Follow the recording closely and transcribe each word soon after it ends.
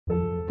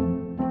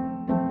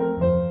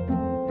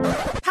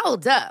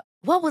Hold up.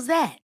 What was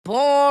that?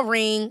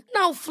 Boring.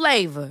 No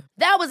flavor.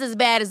 That was as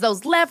bad as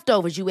those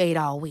leftovers you ate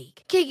all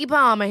week. Keke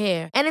Palmer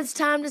here, and it's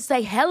time to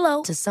say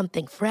hello to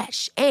something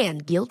fresh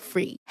and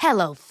guilt-free.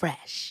 Hello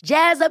Fresh.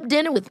 Jazz up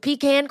dinner with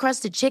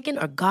pecan-crusted chicken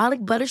or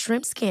garlic butter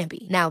shrimp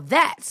scampi. Now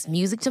that's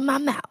music to my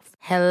mouth.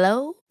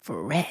 Hello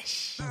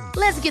Fresh.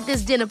 Let's get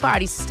this dinner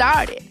party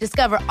started.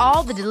 Discover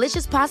all the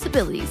delicious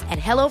possibilities at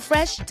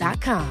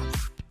hellofresh.com.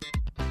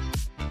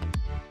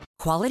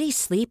 Quality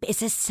sleep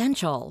is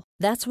essential.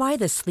 That's why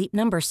the Sleep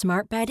Number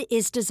Smart Bed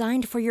is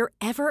designed for your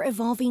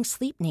ever-evolving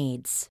sleep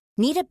needs.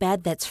 Need a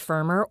bed that's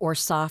firmer or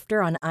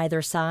softer on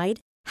either side?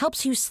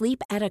 Helps you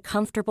sleep at a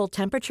comfortable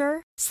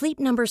temperature? Sleep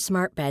Number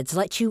Smart Beds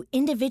let you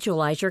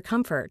individualize your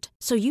comfort,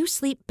 so you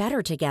sleep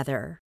better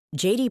together.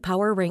 J.D.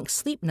 Power ranks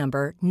Sleep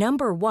Number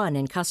number 1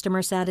 in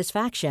customer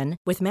satisfaction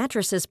with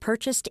mattresses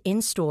purchased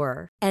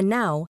in-store. And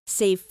now,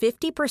 save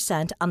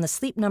 50% on the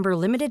Sleep Number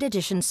Limited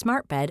Edition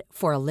Smart Bed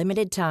for a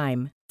limited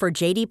time. For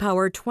J.D.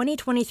 Power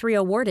 2023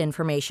 award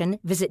information,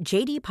 visit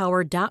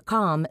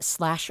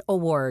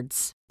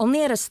jdpower.com/awards.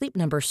 Only at a Sleep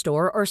Number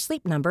store or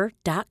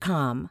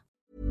sleepnumber.com.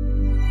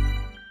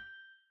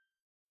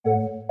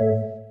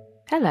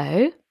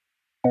 Hello.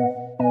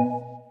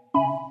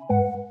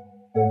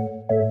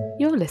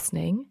 You're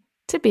listening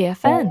to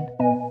BFN.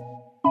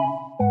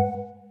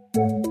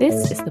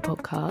 This is the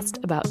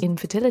podcast about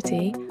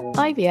infertility,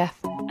 IVF,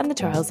 and the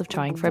trials of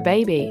trying for a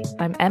baby.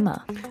 I'm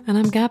Emma. And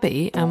I'm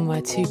Gabby, and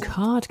we're two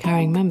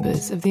card-carrying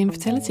members of the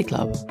Infertility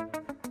Club.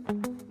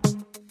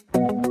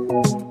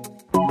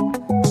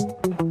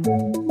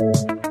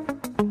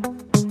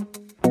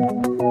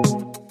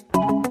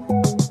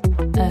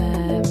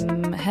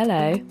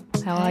 Hello.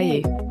 How are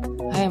you?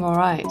 I am all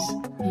right.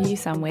 You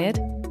sound weird.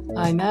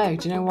 I know.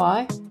 Do you know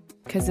why?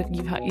 Because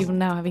you're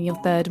now having your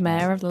third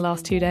mare of the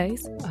last 2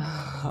 days.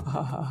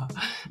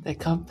 They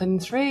come in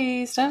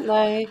threes, don't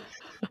they?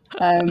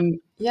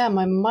 Yeah,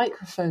 my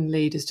microphone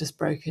lead is just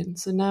broken,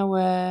 so now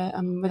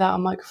I'm without a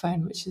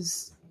microphone, which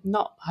is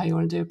not how you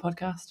want to do a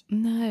podcast.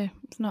 No,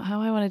 it's not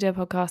how I want to do a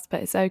podcast,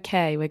 but it's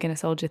okay. We're going to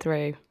soldier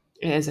through.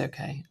 It is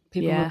okay.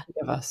 People will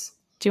forgive us.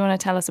 Do you want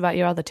to tell us about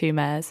your other 2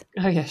 mares?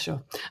 Oh yeah,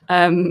 sure.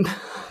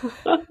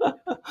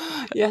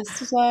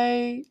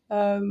 Yesterday,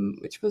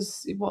 which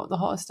was the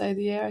hottest day of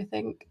the year, I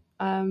think.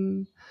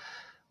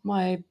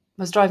 I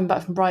was driving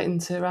back from Brighton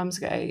to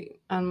Ramsgate,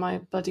 and my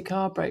bloody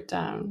car broke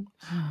down.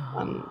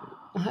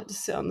 I had to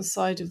sit on the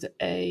side of the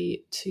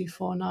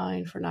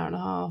A249 for an hour and a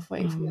half,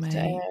 waiting for the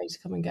AA to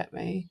come and get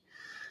me.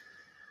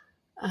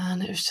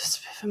 And it was just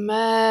a bit of a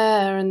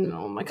mare, and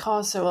my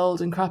car's so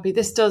old and crappy.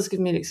 This does give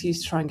me an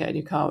excuse to try and get a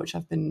new car, which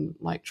I've been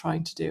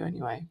trying to do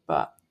anyway.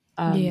 But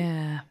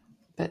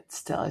but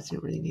still, I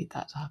didn't really need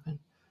that to happen.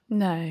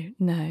 No,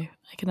 I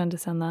can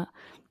understand that.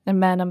 And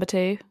mare number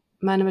 2?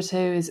 Mare number 2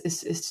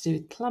 is to do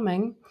with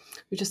plumbing.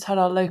 We just had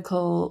our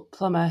local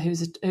plumber,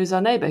 who's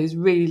our neighbour, who's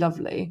really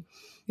lovely.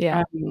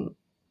 Yeah.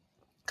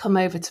 Come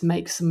over to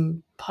make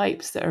some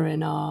pipes that are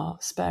in our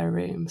spare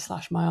room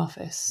 / my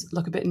office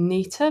look a bit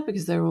neater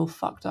because they're all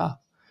fucked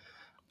up.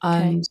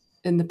 And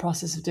in the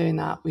process of doing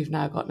that, we've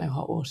now got no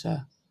hot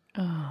water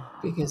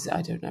because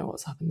I don't know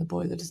what's happened. The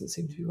boiler doesn't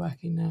seem to be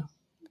working now,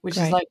 which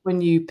is like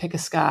when you pick a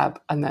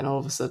scab and then all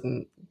of a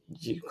sudden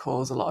you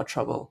cause a lot of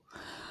trouble.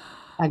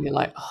 And you're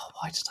like, oh,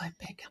 why did I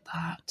pick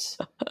that?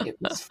 It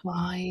was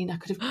fine. I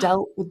could have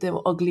dealt with the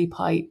ugly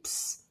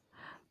pipes.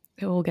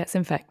 It all gets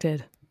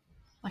infected.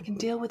 I can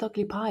deal with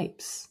ugly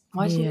pipes.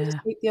 Why didn't you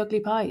just keep the ugly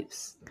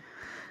pipes?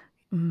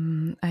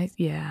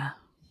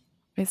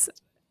 It's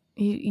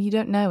you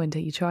don't know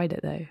until you tried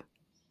it, though.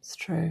 It's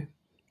true,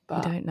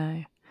 but you don't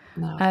know.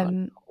 No, I've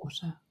got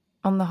water.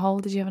 On the whole,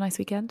 did you have a nice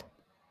weekend?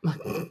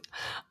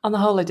 On the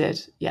whole, I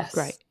did. Yes.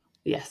 Great.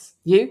 Yes.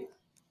 You?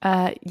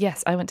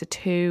 Yes, I went to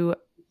 2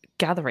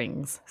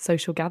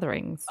 social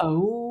gatherings.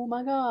 Oh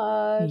my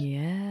God.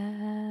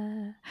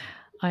 Yeah.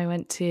 I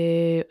went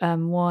to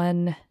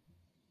one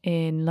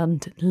in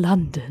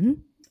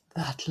London.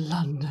 That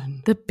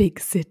London. The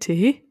big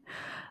city.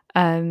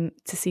 To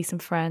see some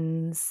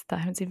friends that I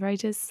haven't seen for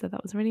ages. So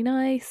that was really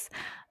nice.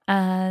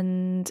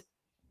 And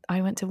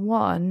I went to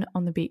one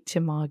on the beach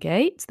in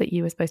Margate that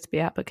you were supposed to be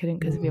at but couldn't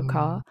because of your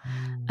car.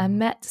 And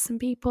met some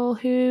people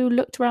who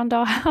looked around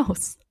our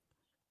house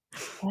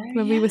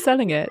when we were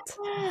selling it.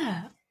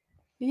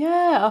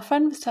 Yeah, our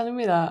friend was telling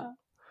me that.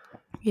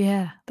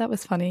 Yeah, that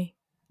was funny.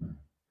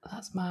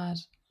 That's mad.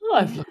 Oh,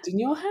 I've looked in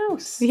your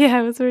house. Yeah,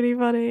 it was really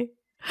funny.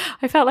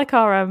 I felt like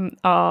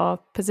our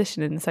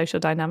position in the social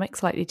dynamic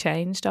slightly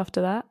changed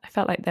after that. I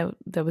felt like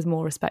there was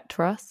more respect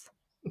for us.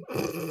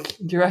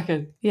 Do you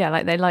reckon? Yeah,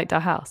 like they liked our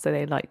house, so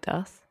they liked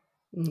us.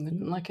 They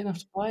didn't like enough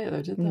to buy it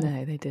though, did they?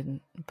 No, they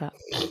didn't. But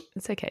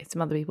it's okay.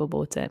 Some other people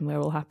bought it and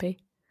we're all happy.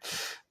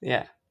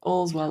 Yeah,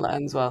 all's well that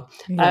ends well.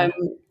 Yeah.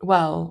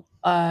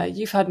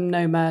 You've had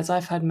no mares.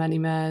 I've had many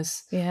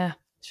mares. Yeah.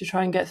 Should we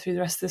try and get through the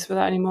rest of this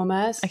without any more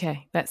mares?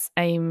 Okay, let's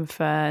aim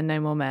for no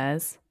more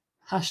mares.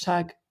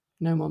 Hashtag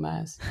no more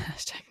mares.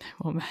 Hashtag no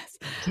more mares.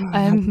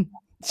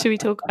 Should we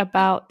talk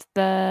about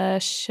the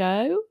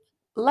show?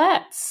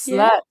 Let's.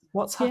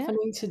 What's Yeah.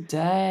 happening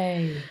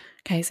today?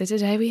 Okay, so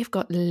today we've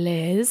got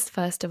Liz,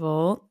 first of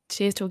all.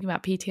 She is talking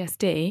about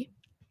PTSD.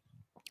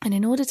 And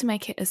in order to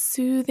make it as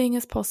soothing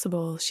as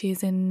possible, she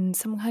is in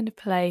some kind of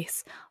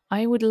place,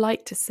 I would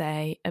like to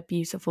say a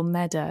beautiful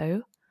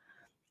meadow.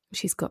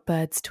 She's got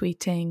birds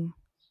tweeting.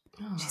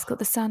 She's got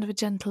the sound of a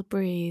gentle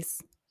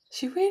breeze.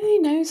 She really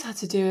knows how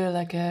to do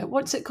like a,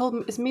 what's it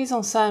called? It's mise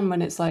en scène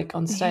when it's like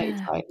on stage,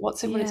 Yeah. right?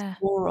 What's it when it's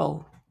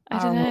oral? I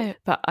don't know,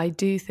 but I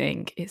do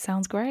think it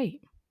sounds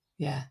great.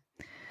 Yeah,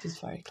 she's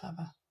very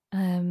clever.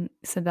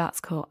 So that's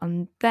cool.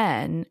 And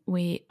then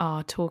we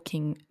are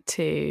talking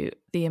to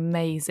the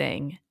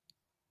amazing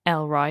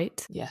Elle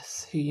Wright.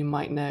 Yes, who you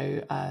might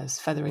know as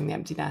Feathering the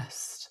Empty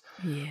Nest.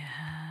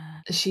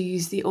 Yeah.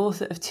 She's the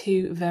author of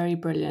 2 very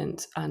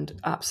brilliant and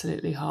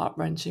absolutely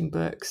heart-wrenching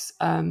books.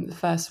 The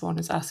first one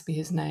is Ask Me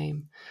His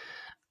Name,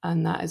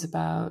 and that is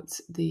about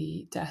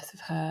the death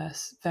of her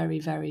very,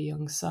 very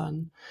young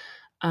son.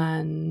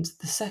 And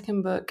the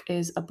second book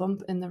is A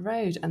Bump in the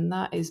Road, and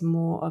that is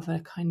more of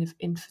a kind of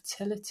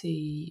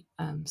infertility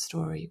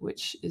story,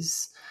 which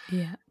is,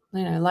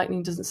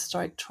 lightning doesn't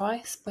strike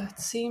twice, but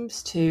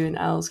seems to in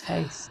Elle's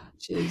case,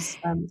 which is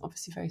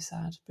obviously very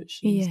sad. But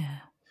she's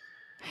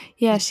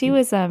she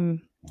was. Do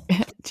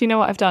you know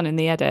what I've done in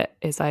the edit?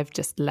 Is I've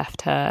just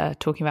left her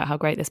talking about how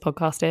great this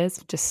podcast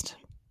is. Just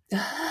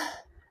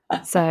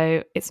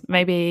so it's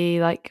maybe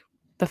like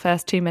the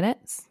first 2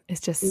 minutes.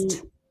 It's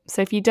just.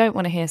 So if you don't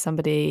want to hear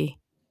somebody,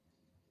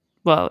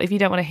 well, if you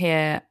don't want to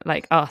hear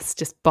like us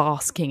just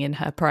basking in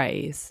her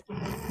praise,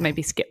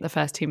 maybe skip the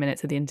first 2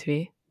 minutes of the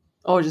interview.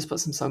 Or just put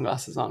some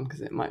sunglasses on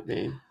because it might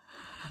be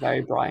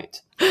very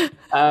bright.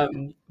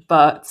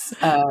 But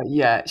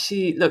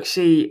she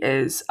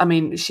is, I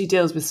mean, she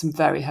deals with some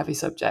very heavy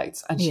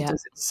subjects and she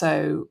does it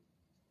so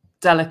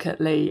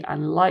delicately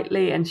and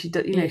lightly. And she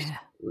does,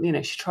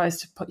 she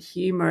tries to put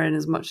humor in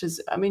as much as,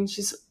 I mean,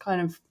 she's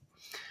kind of,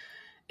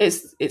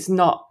 it's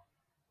not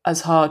as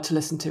hard to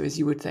listen to as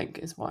you would think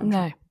is what I'm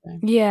trying to say.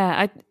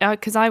 Yeah,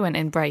 because I went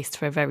in braced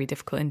for a very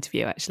difficult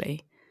interview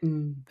actually,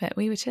 but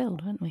we were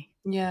chilled, weren't we?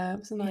 Yeah, it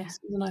was a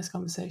nice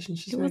conversation.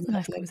 It was a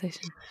nice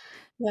conversation.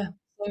 Yeah,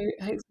 so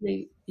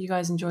hopefully you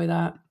guys enjoy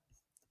that.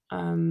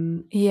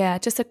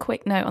 Just a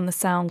quick note on the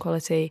sound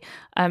quality.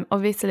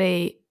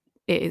 Obviously,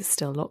 it is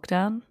still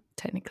lockdown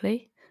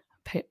technically,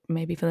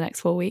 maybe for the next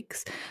 4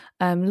 weeks.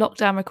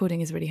 Lockdown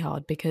recording is really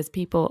hard because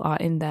people are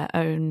in their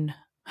own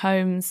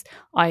homes,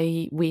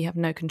 we have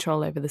no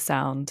control over the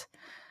sound.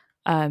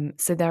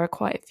 So there are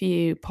quite a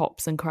few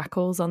pops and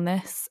crackles on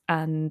this,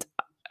 and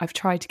I've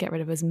tried to get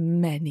rid of as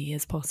many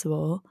as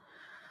possible,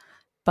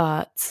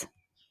 but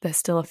there's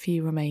still a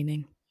few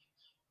remaining.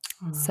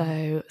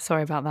 So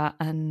sorry about that,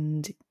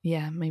 and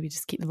maybe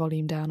just keep the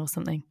volume down or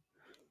something.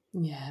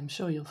 Yeah, I'm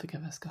sure you'll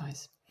forgive us,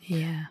 guys.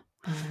 Yeah.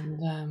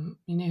 And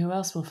you know who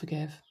else will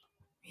forgive?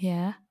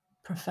 Yeah.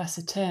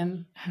 Professor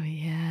Tim. Oh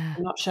yeah.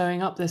 Not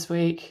showing up this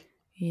week.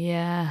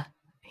 Yeah.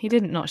 He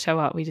didn't not show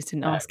up. We just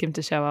didn't ask him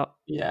to show up.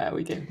 Yeah,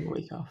 we gave him a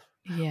week off.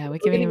 Yeah, we're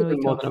giving him a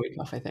week more off. Than a week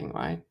off, I think,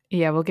 right?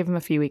 Yeah, we'll give him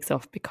a few weeks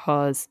off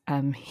because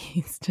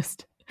he's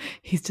just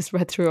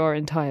read through our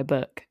entire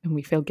book and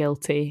we feel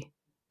guilty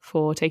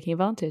for taking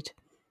advantage.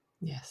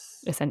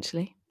 Yes.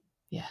 Essentially.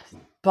 Yes.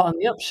 But on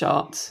the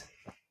upshot,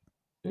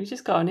 we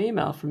just got an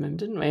email from him,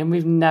 didn't we? And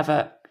we've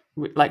never,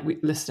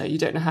 listener, you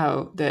don't know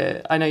how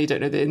I know you don't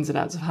know the ins and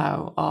outs of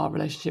how our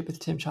relationship with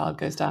Tim Child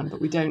goes down,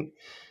 but we don't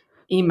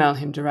email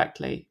him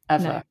directly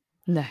ever.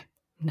 No.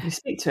 We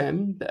speak to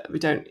him, but we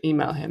don't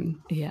email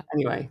him. Yeah.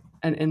 Anyway,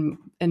 and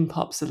in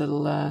pops a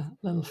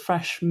little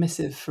fresh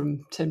missive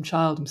from Tim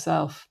Child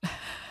himself,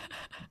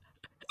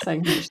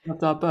 saying he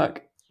loved our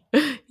book.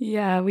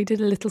 Yeah, we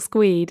did a little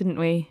squee, didn't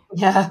we?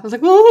 Yeah, I was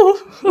like,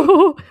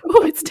 oh,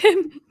 it's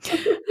Tim.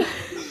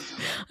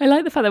 I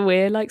like the fact that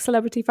we're like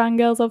celebrity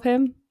fangirls of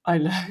him. I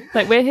know.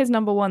 Like we're his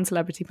number one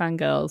celebrity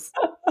fangirls.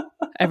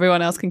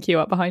 Everyone else can queue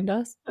up behind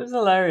us. It was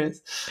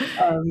hilarious.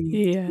 That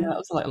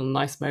was like a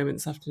nice moment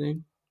this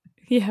afternoon.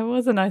 Yeah, it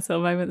was a nice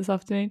little moment this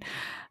afternoon.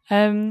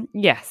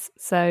 Yes,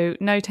 so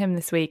no Tim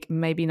this week,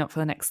 maybe not for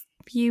the next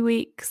few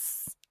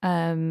weeks,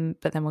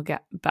 but then we'll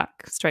get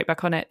straight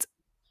back on it.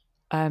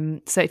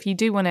 So if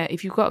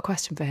you've got a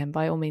question for him,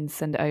 by all means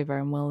send it over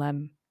and we'll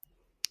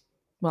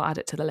add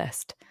it to the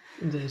list.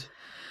 Indeed.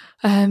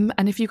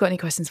 And if you've got any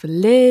questions for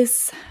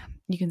Liz,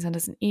 you can send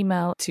us an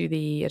email to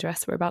the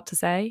address we're about to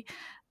say.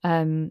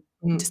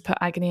 Just put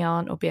Agony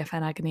Aunt or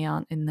BFN Agony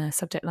Aunt in the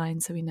subject line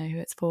so we know who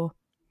it's for.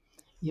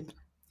 Yep.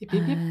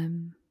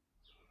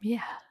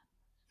 Yeah.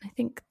 I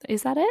think,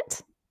 is that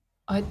it?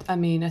 I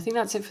mean, I think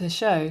that's it for the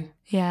show.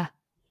 Yeah.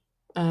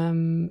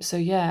 So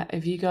yeah,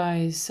 if you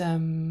guys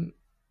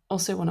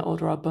also want to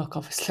order our book,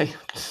 obviously,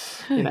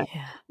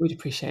 we'd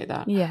appreciate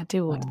that. Yeah,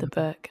 do order the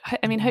book.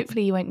 I mean,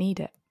 hopefully you won't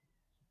need it.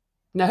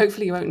 No,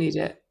 hopefully you won't need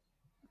it.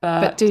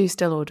 But do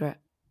still order it.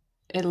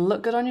 It'll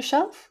look good on your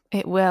shelf.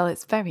 It will.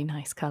 It's very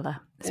nice colour.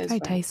 It's very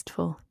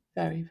tasteful.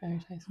 Very, very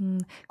tasteful.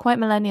 Quite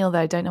millennial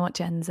though. Don't know what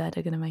Gen Z are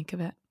going to make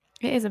of it.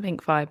 It is a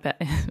pink vibe, but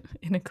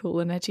in a cool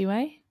and edgy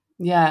way.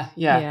 Yeah.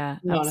 Yeah,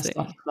 Not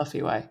absolutely. in a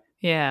fluffy way.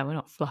 Yeah, we're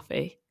not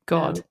fluffy. Yeah,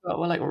 God.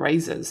 we're like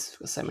razors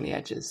with so many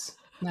edges.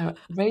 No,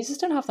 razors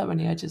don't have that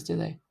many edges, do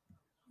they?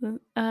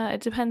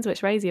 It depends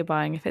which razor you're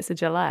buying. If it's a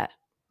Gillette,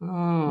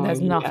 Oh, there's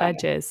enough yeah.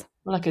 edges.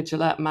 We're like a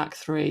Gillette Mach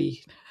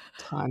 3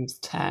 times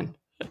 10.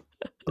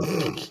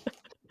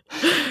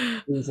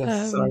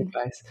 Jesus, sorry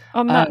guys.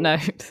 On that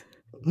note,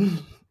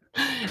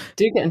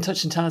 do get in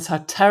touch and tell us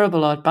how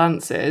terrible our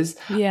dance is.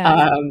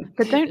 yeah,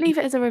 but don't leave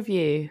it as a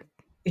review.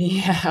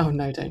 Yeah, oh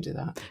no, don't do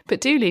that.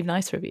 But do leave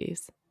nice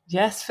reviews.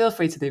 Yes, feel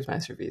free to leave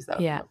nice reviews.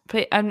 Yeah,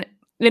 but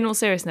in all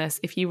seriousness,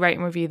 if you rate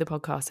and review the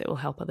podcast, it will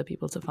help other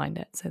people to find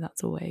it. So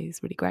that's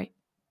always really great.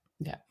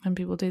 Yeah, when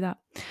people do that.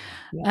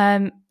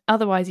 Yeah.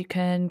 Otherwise, you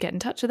can get in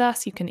touch with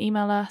us. You can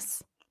email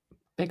us.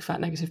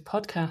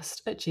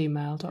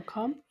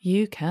 bigfatnegativepodcast@gmail.com.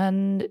 You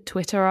can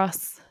Twitter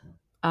us.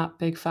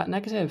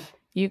 @bigfatnegative.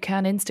 You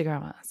can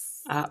Instagram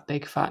us.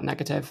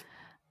 @bigfatnegative.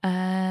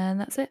 And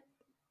that's it.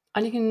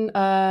 And you can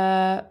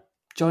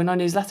join our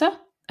newsletter.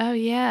 Oh,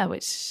 yeah,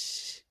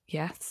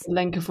 yes. The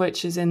link of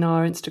which is in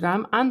our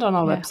Instagram and on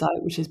our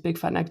website, which is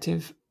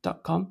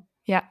bigfatnegative.com.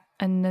 Yeah,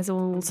 and there's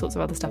all sorts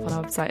of other stuff on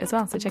our website as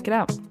well, so check it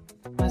out.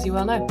 As you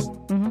well know.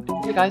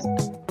 Mm-hmm. You guys.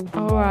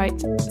 All right,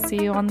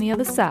 see you on the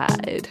other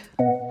side.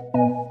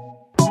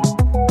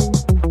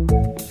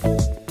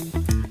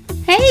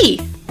 Hey,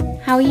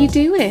 how are you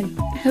doing?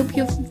 I hope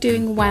you're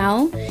doing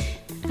well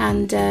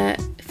and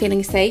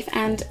feeling safe.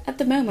 And at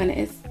the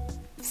moment,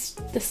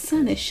 the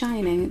sun is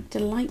shining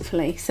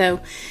delightfully.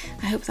 So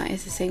I hope that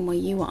is the same way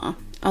you are.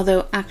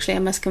 Although, actually, I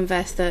must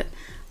confess that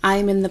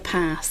I'm in the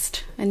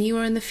past and you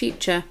are in the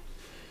future.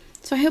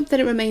 So I hope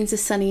that it remains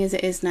as sunny as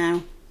it is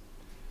now,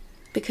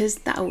 because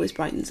that always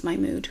brightens my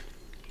mood.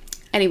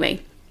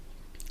 Anyway,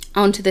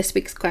 on to this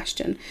week's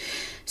question.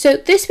 So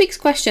this week's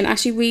question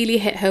actually really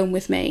hit home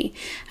with me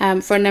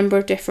for a number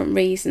of different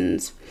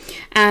reasons.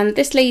 And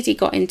this lady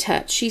got in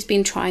touch. She's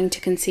been trying to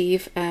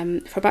conceive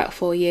for about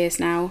 4 years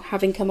now,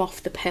 having come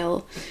off the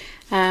pill.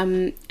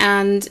 And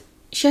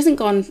she hasn't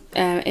gone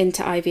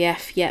into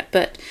IVF yet,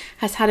 but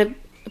has had a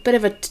bit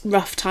of a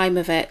rough time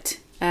of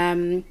it.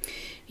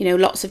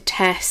 Lots of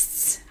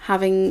tests,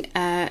 having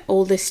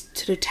all this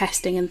sort of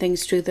testing and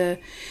things through the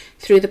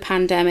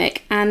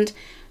pandemic. And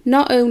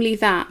not only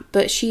that,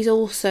 but she's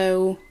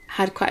also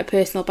had quite a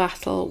personal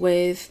battle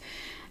with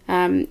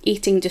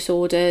eating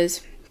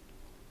disorders,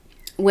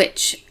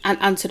 which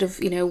and sort of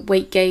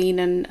weight gain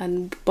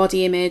and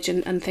body image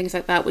and things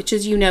like that, which,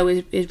 as you know,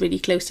 is really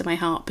close to my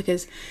heart,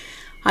 because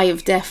I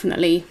have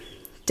definitely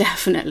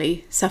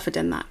suffered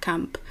in that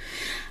camp.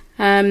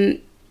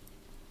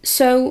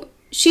 So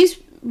she's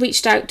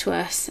reached out to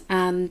us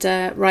and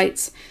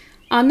writes,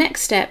 "Our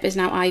next step is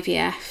now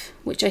IVF,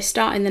 which I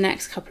start in the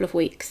next couple of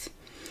weeks.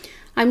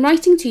 I'm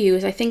writing to you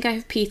as I think I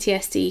have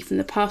PTSD from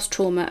the past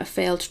trauma of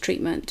failed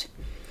treatment.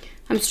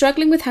 I'm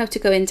struggling with how to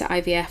go into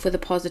IVF with a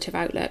positive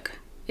outlook.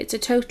 It's a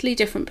totally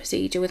different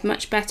procedure with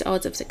much better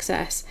odds of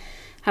success.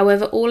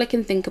 However, all I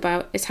can think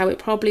about is how it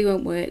probably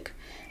won't work,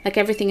 like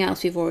everything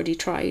else we've already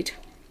tried.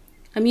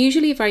 I'm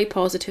usually a very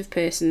positive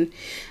person,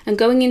 and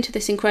going into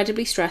this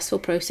incredibly stressful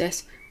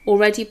process,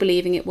 already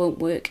believing it won't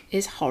work,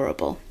 is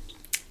horrible.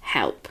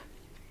 Help."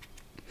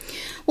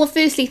 Well,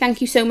 firstly, thank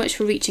you so much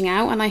for reaching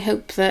out, and I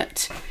hope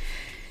that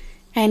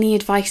any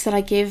advice that I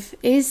give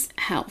is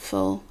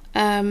helpful.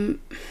 And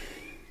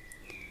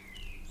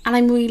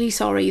I'm really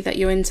sorry that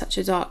you're in such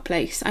a dark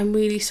place. I'm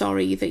really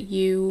sorry that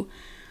you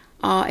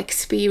are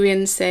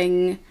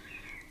experiencing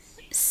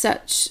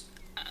such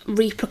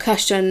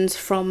repercussions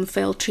from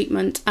failed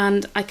treatment,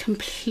 and I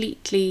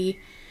completely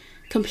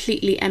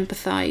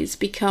empathise,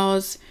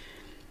 because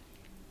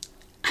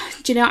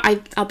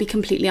I'll be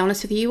completely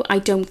honest with you, I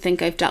don't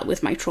think I've dealt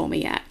with my trauma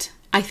yet.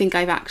 I think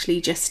I've actually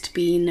just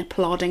been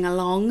plodding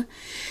along.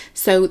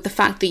 So the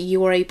fact that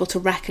you are able to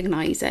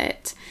recognise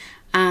it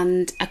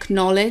and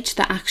acknowledge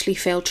that actually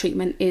failed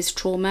treatment is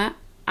trauma,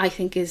 I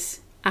think is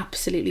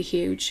absolutely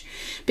huge.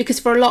 Because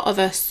for a lot of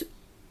us,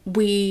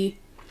 we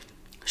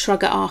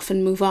shrug it off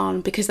and move on,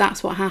 because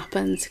that's what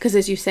happens. Because,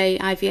 as you say,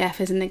 IVF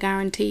isn't a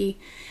guarantee,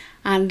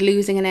 and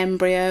losing an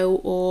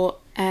embryo or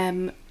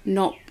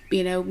not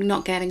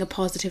getting a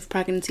positive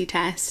pregnancy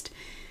test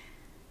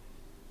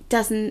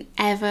doesn't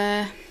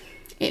ever...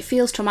 It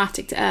feels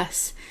traumatic to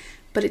us,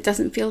 but it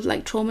doesn't feel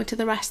like trauma to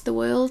the rest of the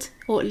world,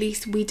 or at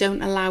least we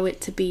don't allow it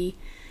to be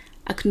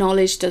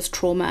acknowledged as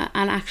trauma,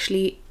 and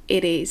actually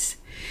it is.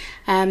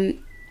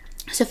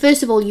 So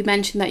first of all, you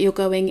mentioned that you're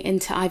going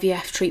into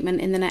IVF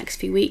treatment in the next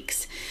few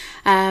weeks,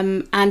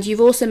 and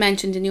you've also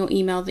mentioned in your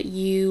email that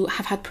you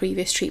have had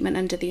previous treatment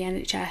under the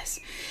NHS.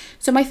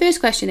 So my first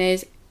question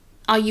is,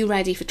 are you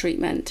ready for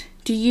treatment?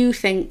 Do you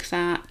think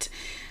that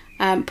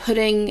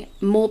putting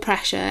more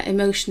pressure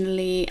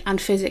emotionally and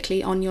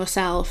physically on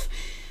yourself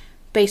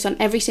based on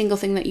every single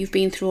thing that you've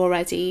been through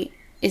already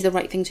is the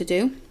right thing to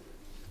do?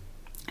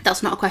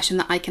 That's not a question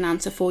that I can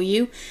answer for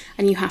you,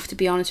 and you have to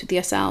be honest with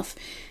yourself.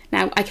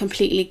 Now, I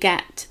completely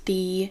get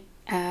the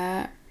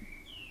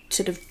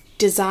sort of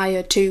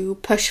desire to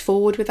push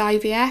forward with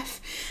IVF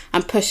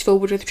and push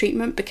forward with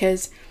treatment,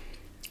 because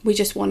We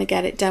just want to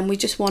get it done. We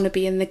just want to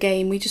be in the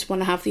game. We just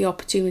want to have the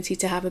opportunity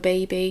to have a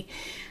baby.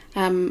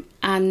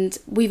 And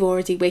we've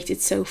already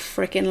waited so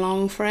freaking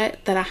long for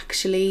it that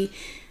actually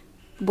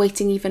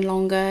waiting even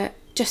longer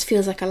just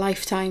feels like a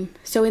lifetime.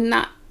 So in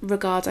that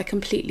regard, I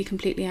completely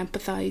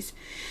empathise.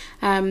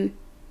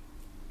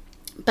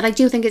 But I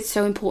do think it's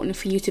so important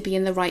for you to be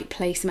in the right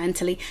place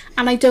mentally.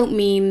 And I don't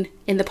mean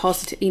in the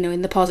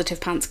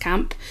positive pants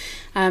camp,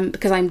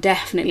 because I'm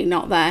definitely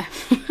not there.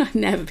 I've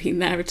never been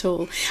there at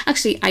all.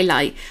 Actually, I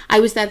lie.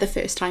 I was there the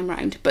first time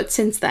round, but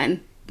since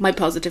then, my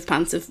positive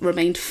pants have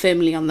remained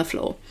firmly on the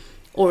floor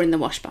or in the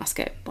wash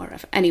basket,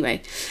 wherever.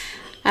 Anyway,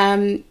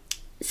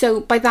 so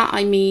by that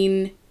I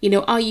mean,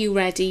 are you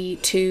ready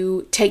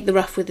to take the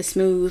rough with the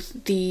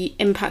smooth, the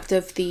impact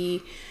of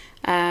the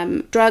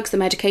drugs, the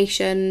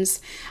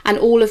medications, and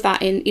all of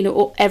that in,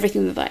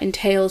 everything that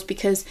entails,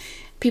 because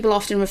people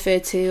often refer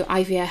to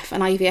IVF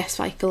and IVF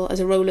cycle as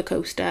a roller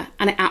coaster,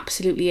 and it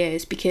absolutely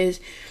is, because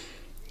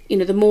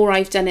the more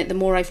I've done it, the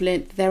more I've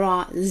learned there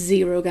are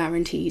zero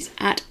guarantees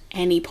at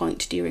any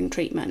point during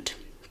treatment.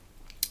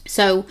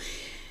 So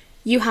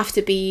you have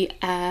to be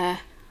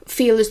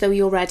feel as though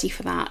you're ready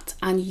for that,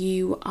 and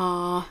you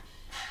are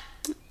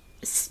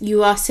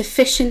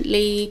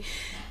sufficiently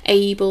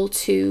able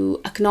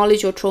to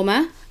acknowledge your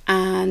trauma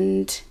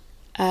and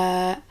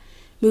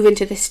move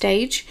into this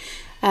stage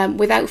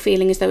without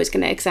feeling as though it's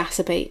going to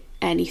exacerbate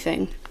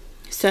anything.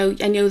 So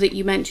I know that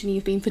you mentioned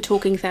you've been for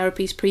talking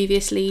therapies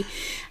previously,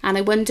 and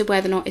I wonder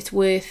whether or not it's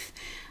worth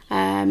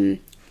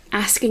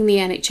asking the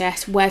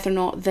NHS whether or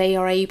not they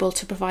are able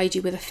to provide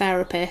you with a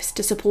therapist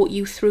to support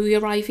you through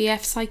your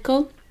IVF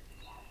cycle,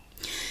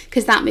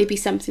 because that may be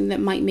something that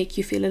might make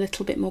you feel a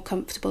little bit more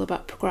comfortable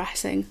about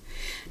progressing,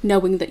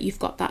 knowing that you've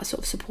got that sort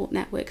of support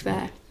network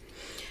there.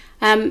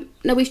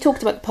 Now, we've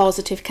talked about the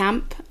positive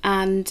camp,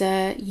 and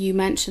you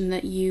mentioned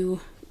that you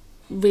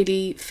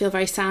really feel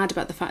very sad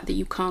about the fact that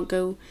you can't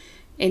go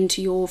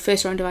into your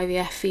first round of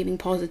IVF feeling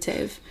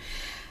positive.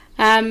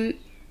 And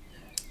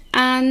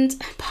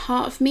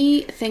part of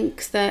me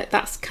thinks that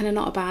that's kind of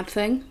not a bad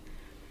thing,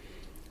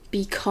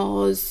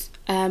 because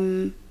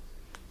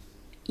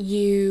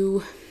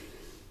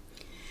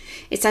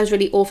it sounds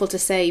really awful to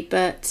say,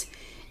 but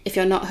if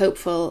you're not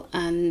hopeful,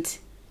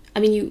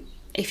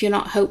 if you're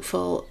not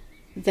hopeful,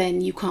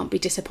 then you can't be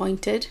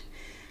disappointed.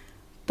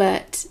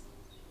 But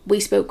we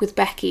spoke with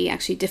Becky,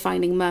 actually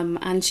defining mum,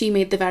 and she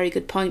made the very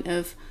good point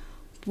of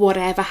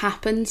whatever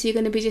happens, you're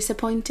going to be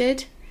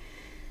disappointed.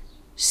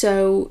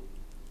 So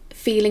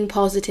feeling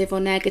positive or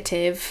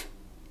negative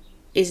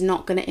is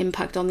not going to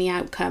impact on the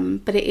outcome,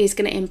 but it is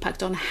going to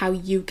impact on how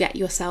you get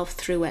yourself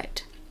through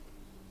it.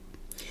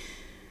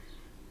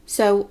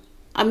 So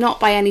I'm not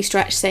by any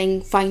stretch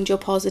saying find your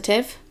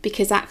positive,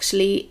 because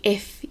actually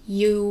if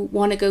you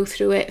want to go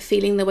through it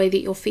feeling the way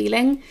that you're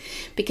feeling,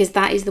 because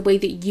that is the way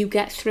that you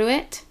get through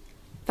it,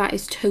 that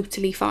is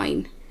totally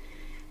fine.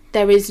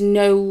 There is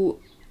no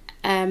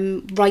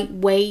right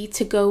way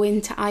to go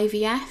into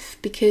IVF,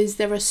 because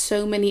there are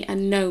so many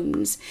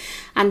unknowns,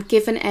 and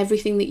given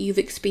everything that you've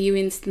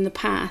experienced in the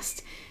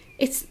past,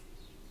 it's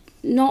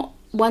no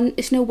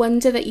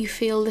wonder that you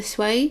feel this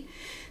way.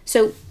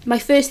 So my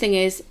first thing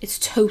is, it's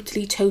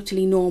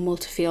totally normal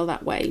to feel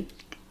that way.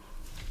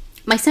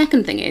 My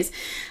second thing is,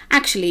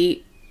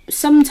 actually,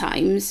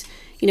 sometimes,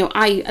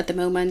 at the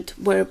moment,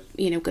 we're,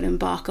 going to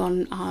embark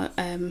on our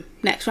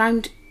next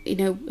round, in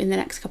the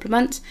next couple of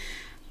months,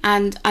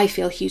 and I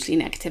feel hugely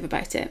negative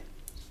about it,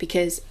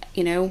 because,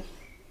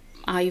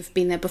 I've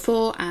been there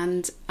before,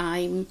 and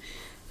I'm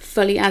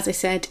fully, as I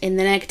said, in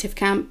the negative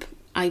camp.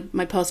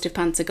 My positive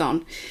pants are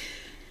gone.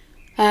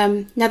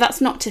 Now, that's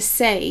not to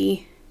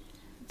say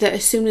that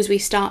as soon as we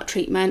start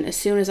treatment, as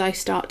soon as I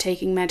start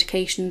taking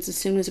medications, as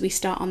soon as we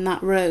start on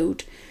that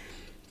road,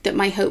 that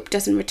my hope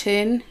doesn't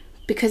return,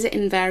 because it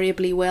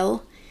invariably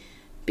will.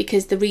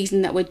 Because the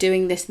reason that we're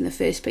doing this in the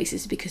first place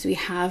is because we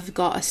have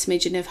got a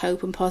smidgen of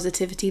hope and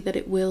positivity that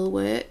it will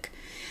work.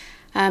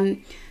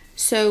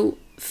 So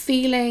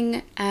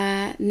feeling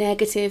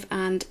negative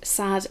and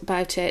sad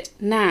about it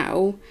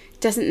now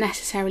doesn't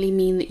necessarily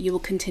mean that you will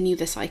continue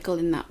the cycle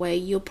in that way.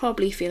 You'll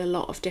probably feel a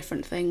lot of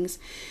different things,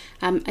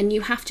 and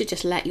you have to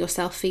just let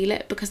yourself feel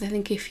it, because I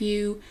think if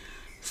you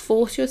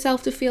force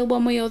yourself to feel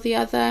one way or the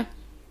other,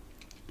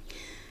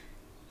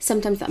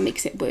 sometimes that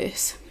makes it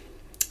worse.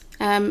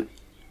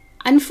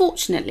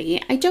 Unfortunately,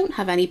 I don't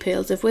have any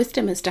pearls of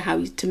wisdom as to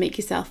how to make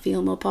yourself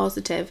feel more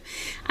positive,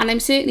 and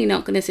I'm certainly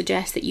not going to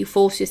suggest that you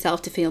force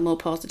yourself to feel more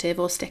positive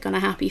or stick on a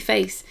happy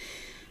face,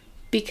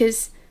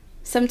 because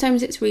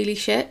sometimes it's really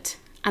shit,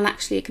 and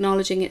actually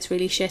acknowledging it's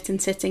really shit and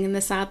sitting in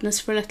the sadness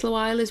for a little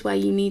while is where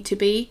you need to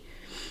be.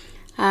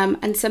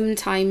 And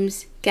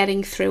sometimes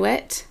getting through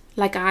it,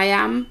 like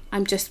I'm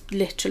just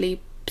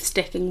literally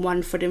sticking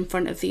one foot in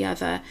front of the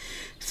other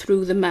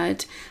through the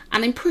mud,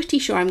 and I'm pretty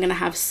sure I'm going to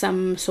have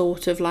some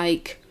sort of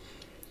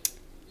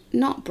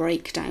not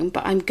breakdown,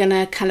 but I'm going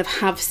to kind of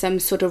have some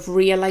sort of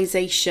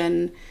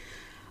realization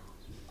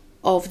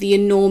of the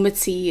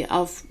enormity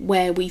of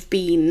where we've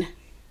been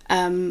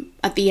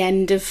at the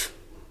end of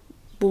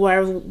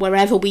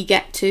wherever we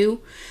get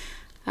to,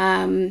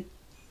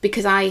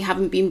 because I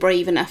haven't been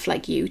brave enough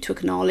like you to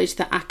acknowledge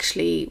that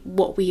actually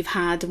what we've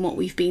had and what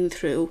we've been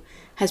through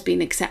has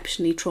been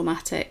exceptionally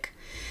traumatic.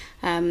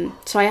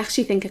 So I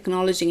actually think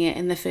acknowledging it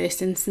in the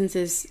first instance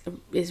is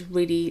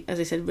really, as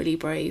I said, really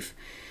brave.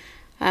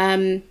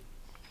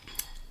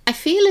 I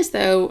feel as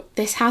though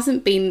this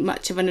hasn't been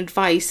much of an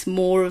advice,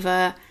 more of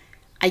a,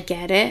 I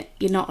get it,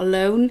 you're not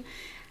alone.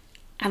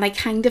 And I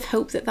kind of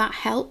hope that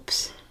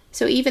helps.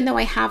 So even though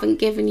I haven't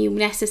given you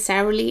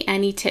necessarily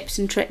any tips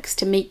and tricks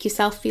to make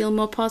yourself feel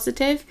more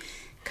positive,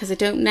 because I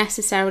don't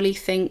necessarily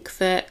think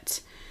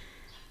that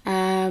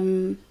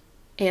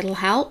it'll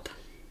help.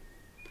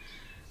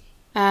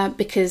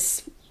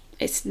 Because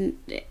it's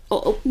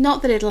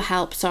not that it'll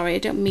help, sorry, I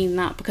don't mean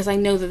that, because I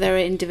know that there are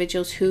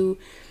individuals who,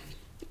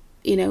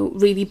 you know,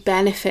 really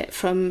benefit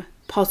from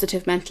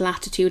positive mental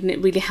attitude and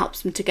it really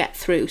helps them to get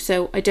through.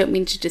 So I don't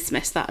mean to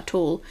dismiss that at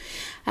all.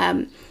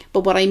 But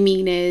what I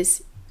mean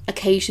is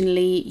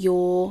occasionally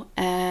your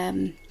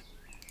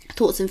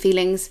thoughts and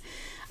feelings,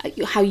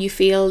 how you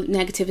feel,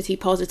 negativity,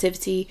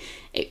 positivity,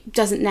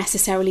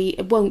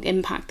 it won't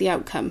impact the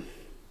outcome.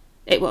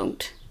 It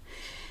won't.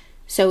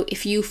 So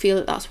if you feel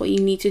that that's what you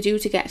need to do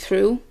to get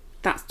through,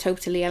 that's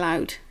totally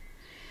allowed.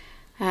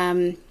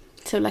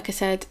 So like I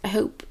said, I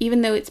hope,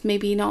 even though it's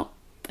maybe not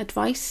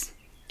advice,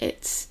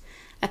 it's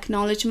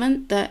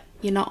acknowledgement that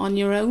you're not on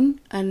your own,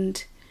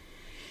 and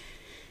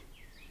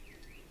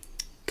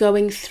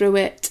going through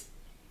it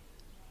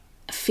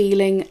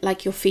feeling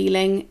like you're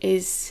feeling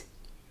is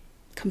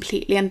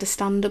completely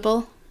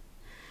understandable.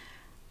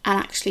 And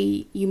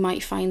actually you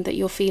might find that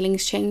your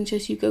feelings change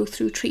as you go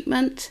through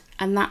treatment,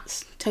 and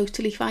that's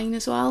totally fine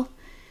as well.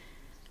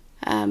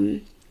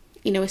 You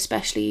know,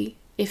 especially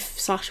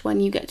when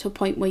you get to a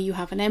point where you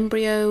have an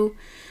embryo,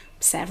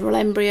 several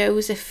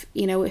embryos, if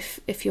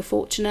you're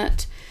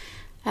fortunate,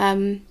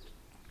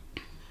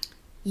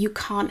 you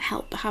can't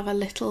help but have a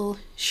little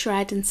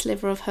shred and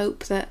sliver of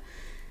hope that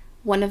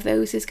one of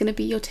those is going to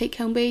be your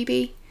take-home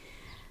baby.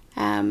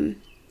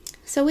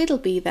 So it'll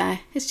be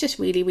there. It's just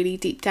really, really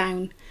deep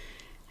down.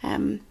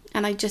 And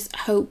I just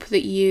hope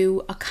that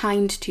you are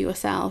kind to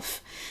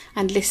yourself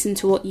and listen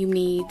to what you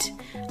need,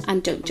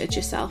 and don't judge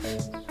yourself,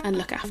 and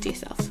look after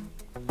yourself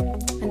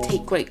and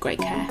take great, great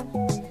care.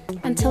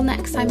 Until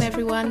next time,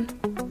 everyone.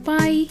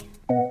 Bye.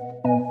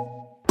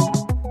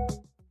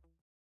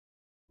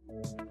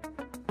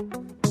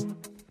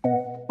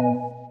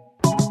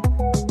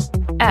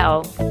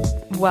 Elle,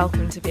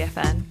 welcome to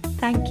BFN.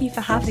 Thank you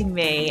for having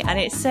me. And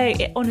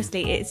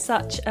honestly, it's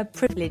such a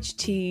privilege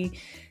to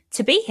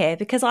be here,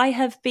 because I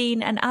have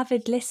been an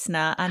avid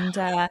listener and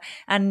a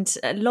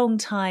long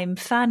time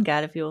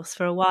fangirl of yours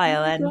for a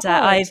while.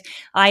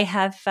 I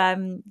have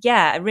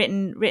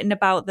written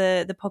about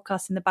the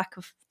podcast in the back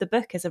of the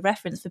book as a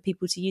reference for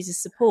people to use as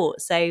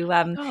support. So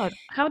God,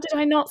 how did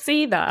I not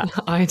see that?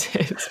 I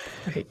did.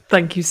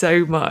 Thank you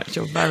so much.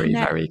 You're very,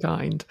 very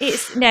kind.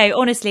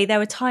 Honestly, there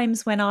were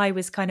times when I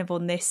was kind of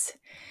on this,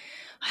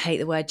 I hate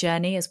the word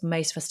journey, as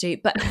most of us do,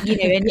 but you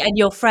know, and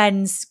your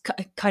friends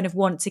kind of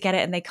want to get it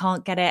and they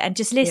can't get it, and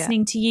just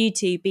listening to you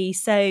two be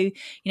so, you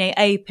know,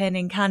 open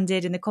and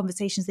candid, and the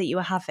conversations that you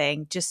were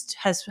having just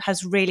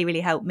has really,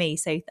 really helped me.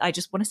 So I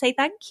just want to say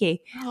thank you.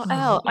 Oh,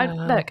 Elle,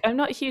 I'm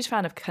not a huge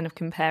fan of kind of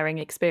comparing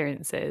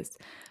experiences,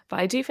 but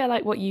I do feel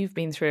like what you've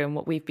been through and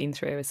what we've been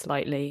through is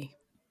slightly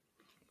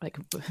like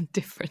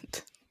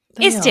different.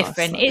 It's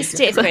different.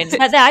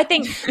 But I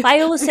think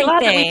I also think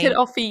that we could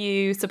offer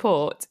you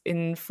support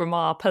from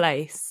our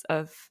place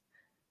of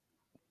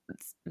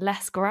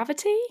less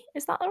gravity.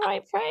 Is that the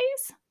right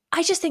phrase?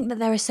 I just think that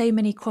there are so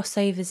many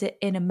crossovers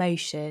in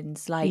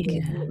emotions, like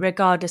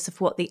regardless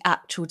of what the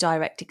actual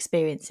direct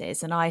experience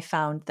is. And I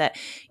found that,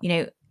 you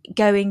know,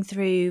 going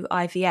through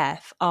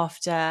IVF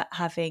after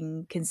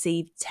having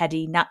conceived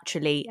Teddy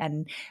naturally,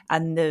 and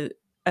the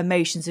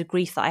emotions of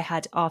grief that I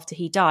had after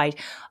he died,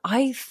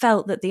 I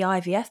felt that the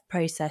IVF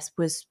process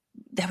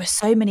there were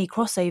so many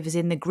crossovers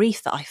in the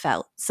grief that I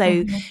felt. So,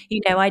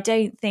 you know, I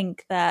don't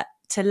think that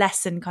to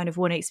lessen kind of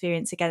one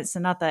experience against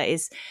another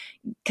is,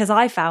 because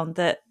I found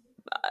that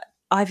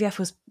IVF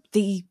was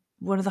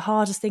one of the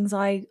hardest things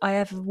I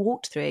ever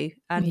walked through,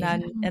 and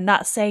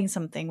that's saying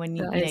something when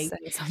you know.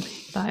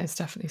 That is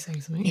definitely saying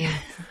something. Yeah.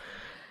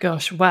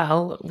 Gosh,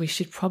 well, we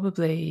should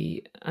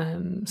probably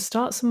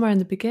start somewhere in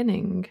the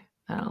beginning.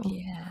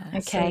 Yeah.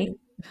 Okay. So,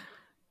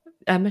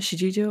 Emma, should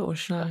you do it or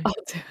should I? I'll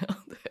do it.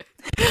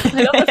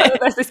 I love that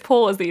there's this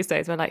pause these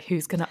days. We're like,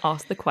 who's going to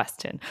ask the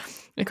question?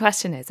 The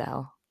question is,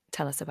 Elle,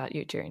 tell us about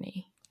your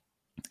journey.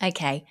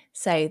 Okay,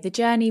 so the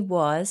journey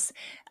was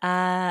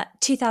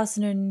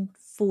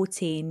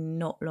 2014,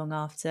 not long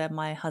after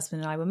my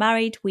husband and I were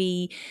married.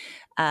 We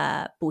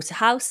bought a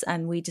house,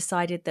 and we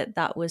decided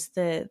that was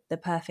the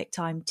perfect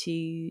time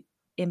to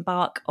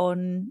embark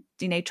on,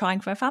 you know, trying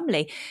for a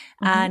family.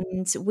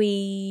 And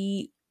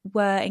we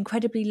were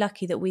incredibly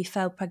lucky that we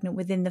fell pregnant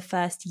within the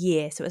first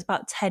year. So it was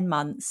about 10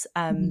 months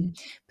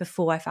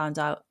before I found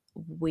out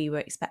we were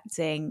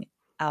expecting.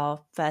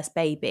 our first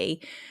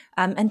baby.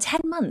 And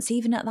 10 months,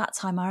 even at that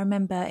time, I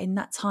remember in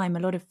that time, a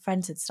lot of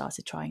friends had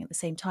started trying at the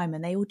same time,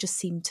 and they all just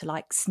seemed to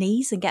like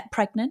sneeze and get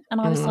pregnant.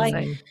 And I was like,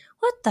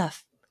 what the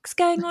fuck's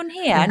going on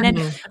here?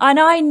 And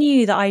I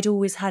knew that I'd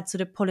always had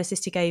sort of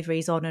polycystic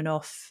ovaries on and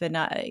off. And,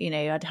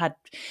 I'd had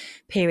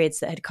periods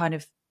that had kind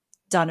of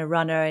done a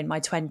runner in my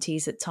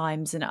 20s at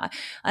times. And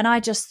I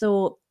just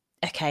thought,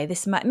 okay,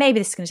 maybe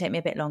this is going to take me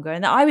a bit longer.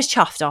 And I was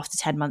chuffed after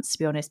 10 months, to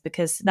be honest,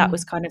 because that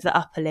was kind of the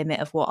upper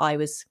limit of what I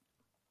was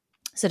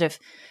sort of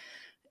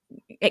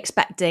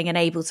expecting and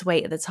able to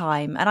wait at the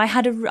time. And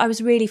I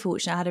was really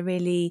fortunate. I had a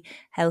really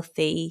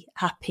healthy,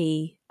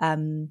 happy,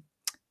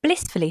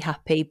 blissfully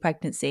happy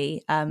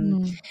pregnancy.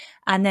 And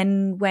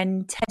then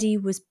when Teddy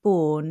was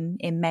born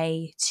in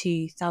May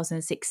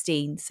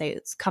 2016, so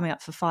it's coming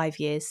up for 5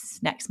 years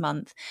next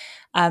month,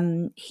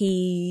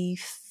 he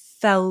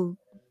fell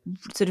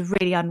sort of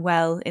really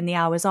unwell in the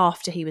hours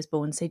after he was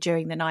born, so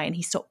during the night, and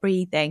he stopped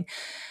breathing.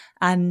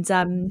 And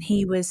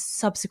he was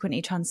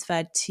subsequently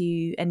transferred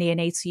to a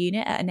neonatal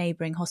unit at a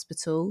neighbouring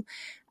hospital,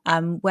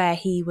 where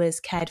he was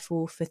cared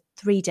for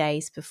 3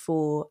 days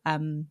before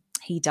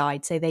he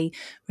died. So they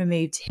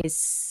removed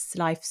his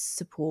life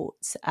support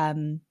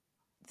 3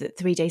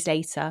 days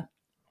later.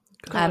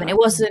 And it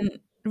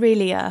wasn't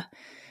really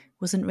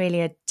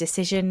a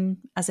decision,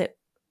 as it,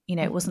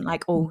 it wasn't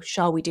like, oh,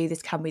 shall we do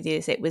this? Can we do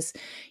this? It was,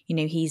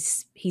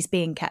 he's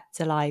being kept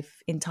alive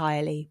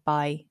entirely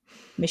by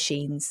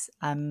machines,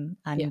 and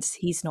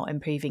he's not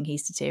improving,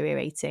 he's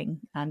deteriorating,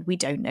 and we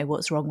don't know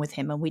what's wrong with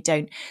him, and we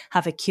don't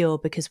have a cure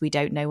because we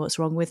don't know what's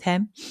wrong with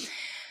him.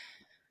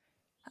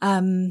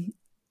 And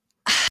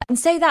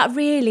so that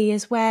really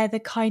is where the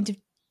kind of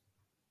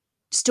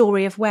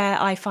story of where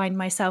I find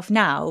myself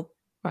now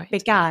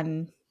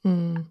began.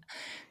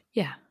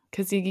 Yeah,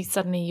 because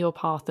suddenly your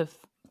path of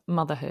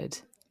motherhood,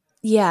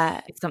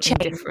 it's something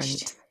changed.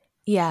 different.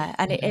 Yeah,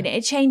 and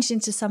it changed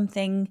into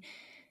something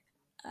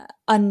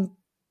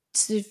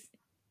sort of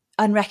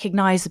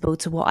unrecognisable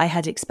to what I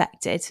had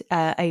expected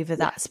over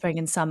that spring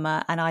and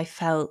summer, and I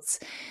felt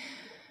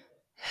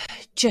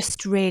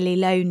just really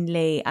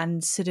lonely,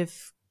 and sort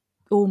of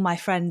all my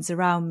friends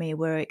around me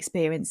were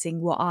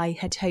experiencing what I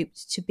had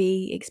hoped to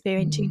be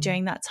experiencing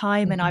during that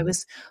time, and I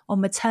was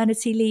on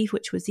maternity leave,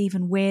 which was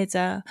even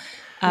weirder.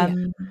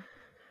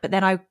 But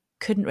then I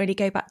couldn't really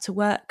go back to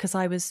work because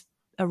I was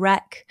a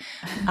wreck.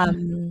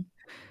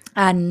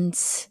 And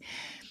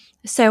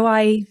so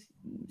I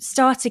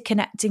started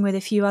connecting with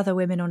a few other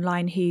women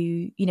online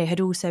who,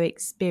 had also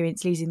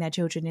experienced losing their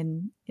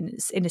children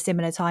in a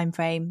similar time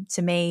frame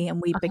to me,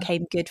 and we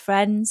became good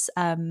friends.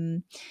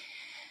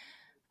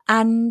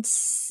 And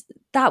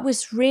that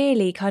was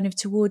really kind of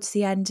towards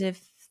the end of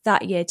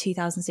that year,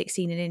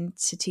 2016, and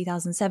into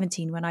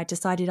 2017, when I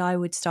decided I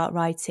would start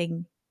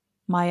writing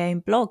my own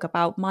blog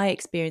about my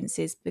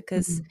experiences,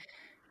 because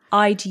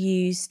I'd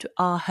used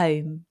our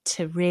home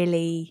to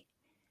really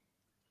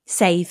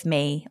save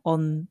me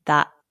on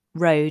that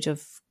road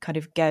of kind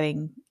of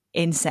going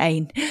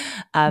insane,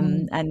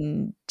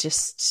 and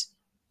just,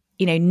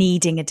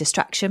 needing a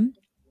distraction.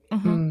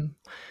 And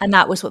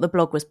that was what the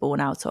blog was born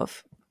out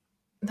of.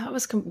 That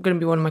was going to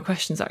be one of my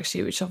questions,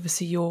 actually, which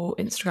obviously your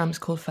Instagram is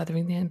called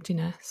Feathering the Empty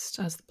Nest,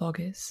 as the blog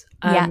is.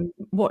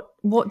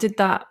 What did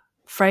that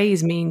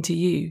phrase mean to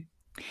you?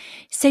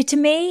 So to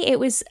me, it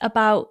was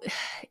about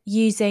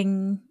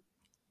using,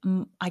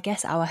 I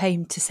guess, our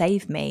home to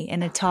save me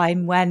in a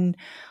time when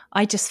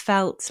I just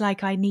felt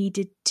like I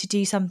needed to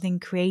do something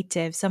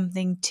creative,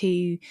 something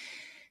to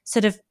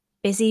sort of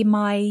busy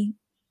my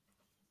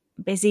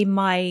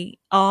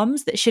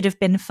arms that should have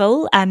been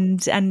full,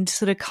 and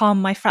sort of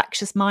calm my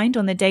fractious mind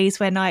on the days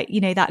when I,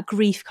 that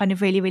grief kind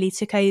of really, really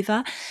took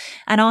over.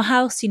 And our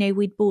house,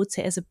 we'd bought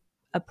it as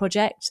a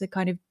project, the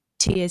kind of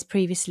 2 years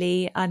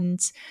previously,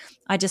 and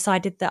I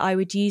decided that I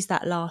would use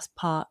that last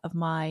part of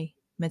my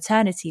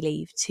maternity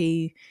leave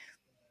to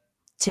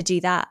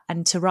do that,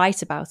 and to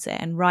write about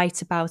it in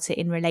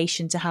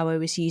relation to how I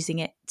was using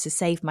it to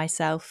save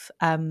myself,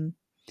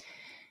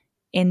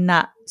 in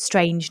that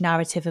strange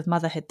narrative of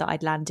motherhood that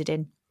I'd landed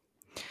in.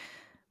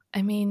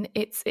 I mean,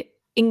 it's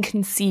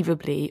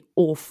inconceivably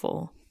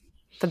awful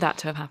for that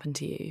to have happened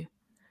to you.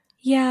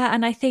 Yeah,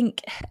 and I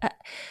think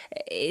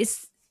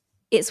it's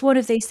one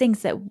of those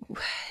things that,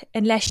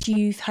 unless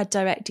you've had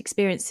direct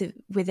experience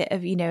with it,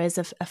 as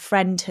a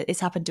friend, it's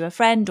happened to a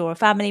friend or a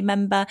family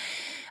member,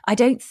 I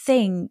don't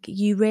think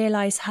you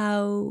realise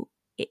how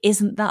it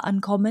isn't that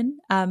uncommon.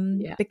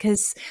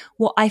 Because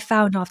what I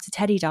found after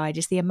Teddy died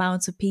is the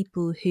amount of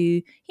people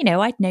who,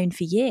 I'd known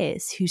for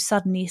years, who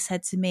suddenly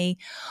said to me,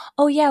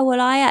 oh yeah, well,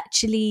 I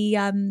actually,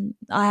 I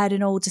had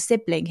an older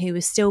sibling who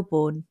was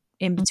stillborn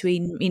in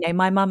between,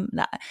 my mum,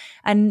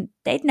 and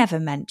they'd never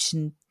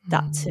mentioned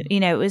that,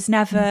 it was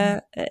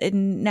never, it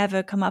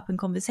never come up in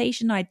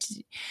conversation.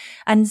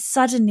 And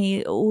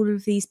suddenly all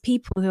of these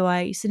people who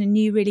I sort of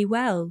knew really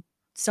well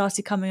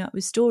started coming up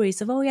with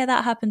stories of, oh yeah,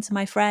 that happened to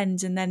my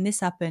friend, and then this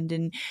happened,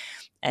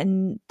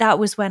 and that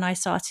was when I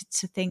started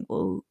to think,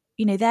 well,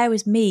 you know, there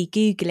was me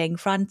Googling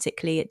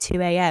frantically at 2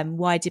 a.m,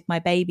 why did my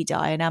baby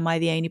die? And am I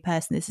the only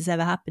person this has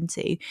ever happened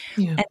to?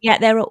 Yeah. And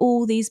yet there are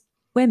all these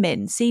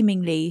women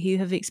seemingly who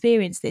have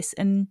experienced this.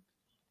 And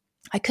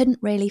I couldn't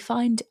really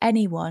find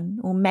anyone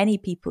or many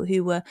people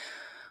who were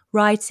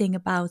writing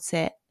about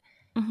it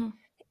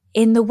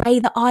in the way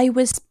that I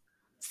was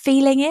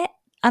feeling it.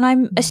 And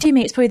I'm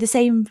assuming it's probably the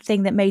same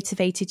thing that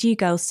motivated you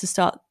girls to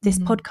start this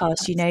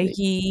podcast. You know,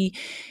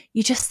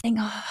 you just think,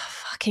 oh,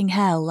 fucking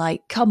hell,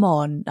 like, come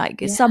on,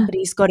 like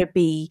somebody's got to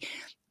be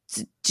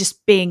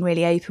just being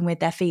really open with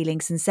their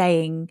feelings and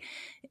saying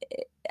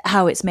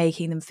how it's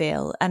making them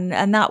feel. And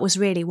that was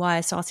really why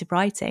I started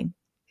writing.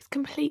 It's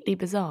completely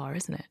bizarre,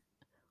 isn't it?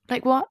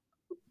 Like, what?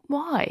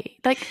 Why?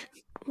 Like,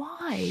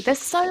 why? There's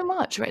so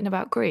much written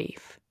about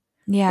grief.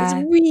 Yeah.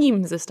 There's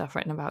reams of stuff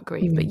written about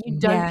grief, but you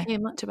don't hear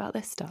much about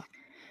this stuff.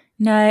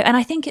 No, and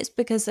I think it's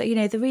because, you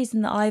know, the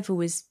reason that I've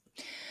always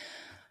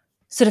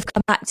sort of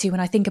come back to when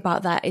I think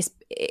about that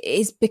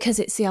is because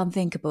it's the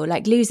unthinkable.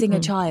 Like losing a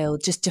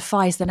child just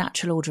defies the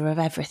natural order of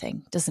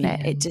everything, doesn't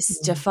it? It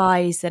just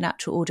defies the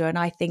natural order. And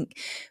I think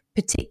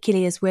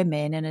particularly as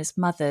women and as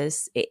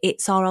mothers,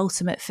 it's our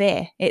ultimate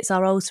fear. It's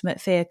our ultimate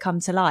fear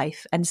come to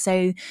life. And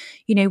so,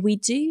 you know, we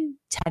do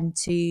tend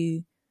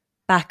to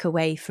back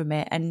away from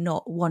it and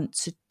not want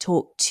to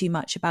talk too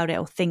much about it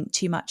or think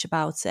too much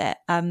about it.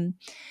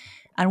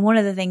 And one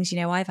of the things, you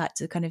know, I've had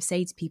to kind of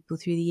say to people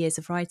through the years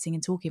of writing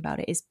and talking about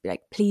it is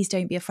like, please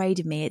don't be afraid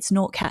of me. It's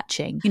not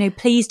catching. You know,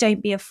 please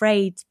don't be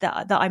afraid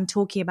that I'm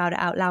talking about it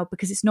out loud,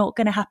 because it's not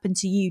going to happen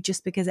to you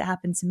just because it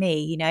happened to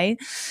me, you know.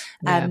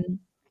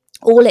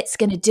 All it's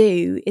going to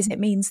do is it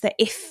means that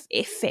if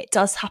it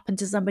does happen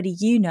to somebody,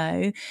 you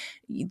know,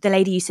 the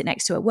lady you sit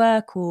next to at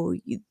work, or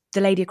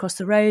the lady across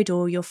the road,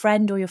 or your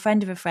friend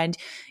of a friend,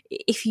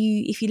 if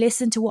you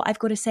listen to what I've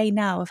got to say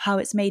now of how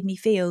it's made me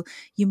feel,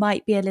 you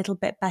might be a little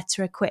bit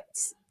better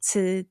equipped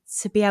to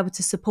be able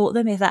to support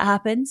them if that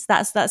happens.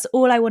 That's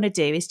all I want to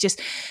do, is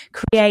just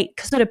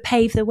sort of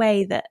pave the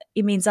way that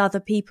it means other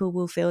people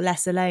will feel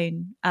less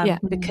alone,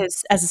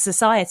 because as a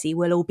society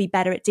we'll all be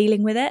better at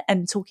dealing with it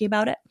and talking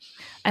about it.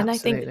 And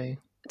absolutely. I think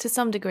to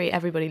some degree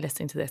everybody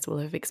listening to this will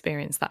have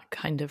experienced that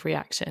kind of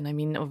reaction. I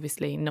mean,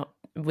 obviously not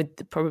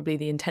with probably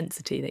the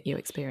intensity that you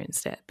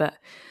experienced it, but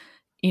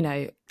you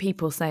know,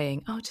 people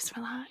saying, oh, just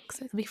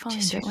relax, it'll be fine,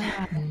 don't worry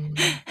about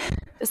it.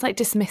 It's like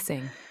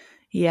dismissing.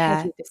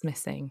 Heavy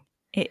dismissing.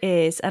 It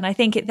is. And I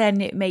think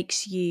it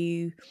makes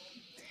you,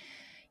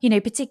 you know,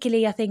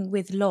 particularly I think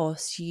with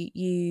loss,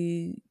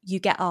 you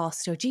get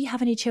asked, oh, do you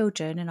have any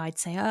children? And I'd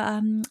say,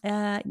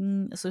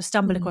 sort of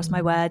stumble across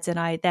my words, and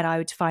I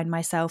would find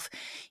myself,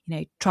 you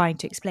know, trying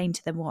to explain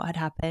to them what had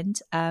happened.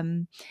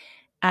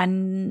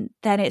 And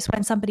then it's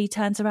when somebody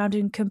turns around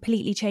and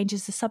completely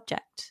changes the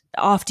subject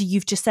after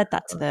you've just said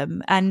that to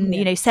them, and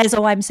you know, says,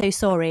 oh, I'm so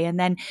sorry, and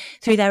then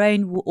through their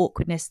own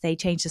awkwardness they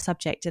change the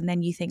subject, and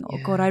then you think, oh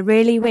God, I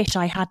really wish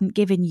I hadn't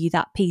given you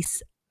that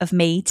piece of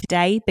me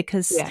today,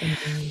 because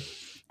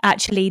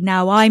actually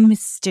now I'm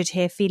stood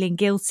here feeling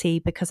guilty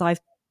because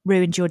I've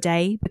ruined your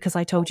day, because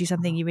I told you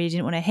something you really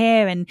didn't want to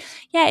hear. And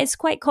it's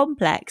quite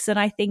complex. And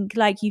I think,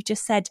 like you've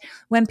just said,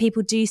 when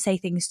people do say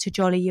things to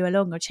jolly you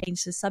along or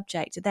change the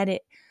subject, then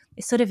it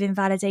sort of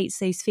invalidates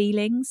those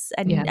feelings,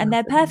 and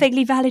they're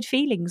perfectly valid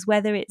feelings,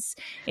 whether it's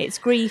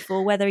grief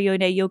or whether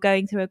you're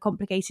going through a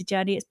complicated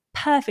journey. It's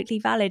perfectly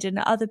valid, and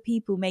other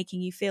people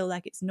making you feel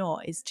like it's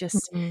not is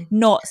just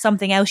not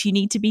something else you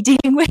need to be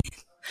dealing with.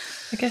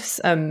 I guess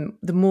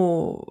the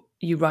more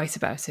you write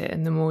about it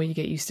and the more you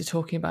get used to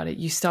talking about it,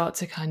 you start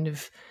to kind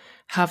of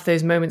have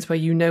those moments where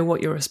you know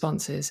what your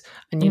response is,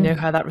 and you know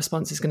how that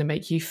response is going to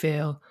make you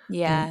feel.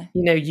 And,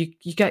 you know, you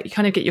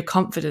kind of get your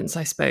confidence,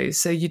 I suppose,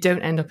 so you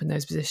don't end up in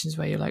those positions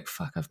where you're like,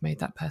 fuck, I've made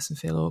that person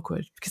feel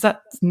awkward, because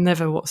that's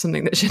never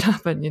something that should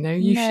happen. You know,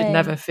 you should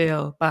never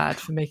feel bad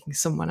for making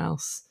someone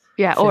else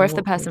or if awkward.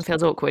 the person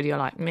feels awkward, you're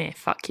like, meh,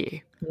 fuck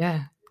you.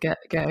 Get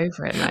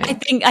over it,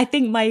 mate. I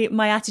think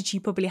my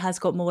attitude probably has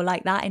got more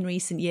like that in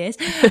recent years.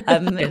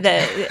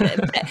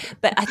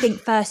 But I think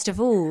first of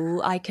all,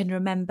 I can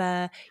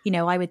remember, you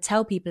know, I would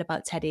tell people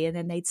about Teddy, and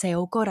then they'd say,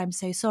 "Oh God, I'm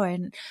so sorry,"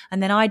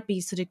 and then I'd be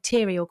sort of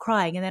teary or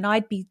crying, and then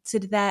I'd be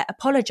sort of there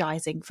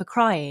apologising for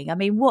crying. I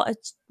mean, what a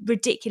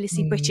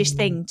ridiculously British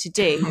thing to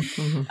do,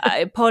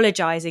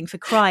 apologising for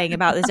crying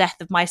about the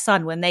death of my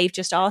son when they've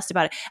just asked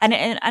about it.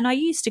 And I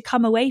used to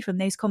come away from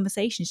those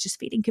conversations just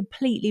feeling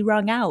completely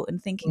wrung out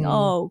and thinking,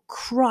 oh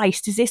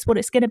Christ, is this what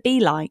it's going to be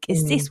like?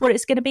 Is this what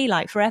it's going to be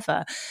like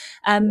forever?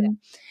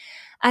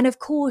 And of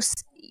course,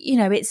 you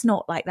know, it's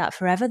not like that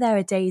forever. There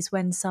are days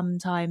when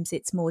sometimes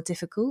it's more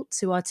difficult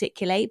to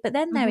articulate, but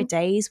then there are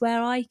days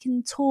where I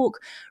can talk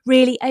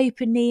really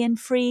openly and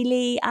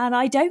freely and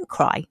I don't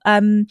cry.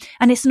 And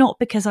it's not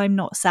because I'm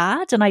not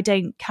sad and I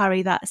don't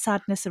carry that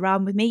sadness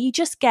around with me. You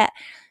just get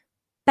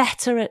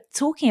better at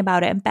talking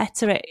about it and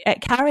better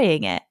at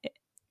carrying it.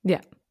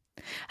 Yeah.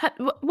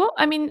 What,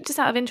 I mean, just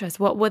out of interest,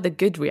 what were the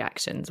good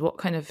reactions? What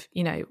kind of,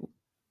 you know,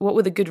 what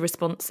were the good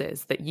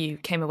responses that you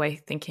came away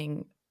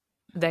thinking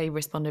they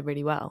responded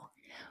really well?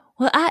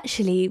 Well,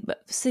 actually,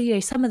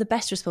 so some of the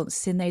best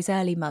responses in those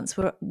early months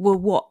were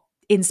what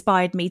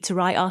inspired me to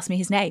write Ask Me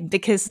His Name,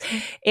 because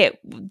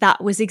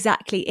that was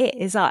exactly it.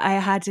 Is I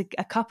had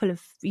a couple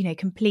of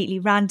completely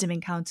random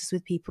encounters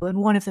with people, and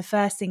one of the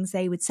first things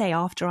they would say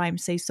after I'm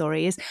so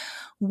sorry is,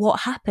 what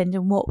happened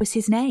and what was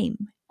his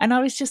name? And I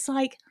was just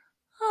like,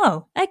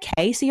 oh,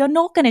 okay, so you're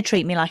not going to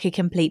treat me like a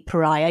complete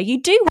pariah. You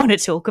do want to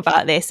talk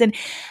about this. And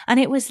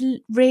it was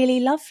really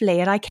lovely.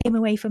 And I came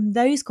away from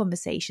those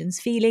conversations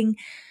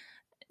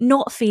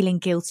not feeling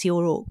guilty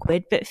or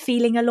awkward, but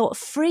feeling a lot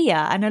freer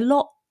and a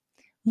lot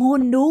more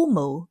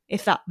normal,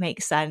 if that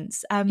makes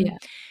sense. And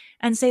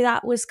so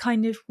that was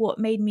kind of what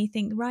made me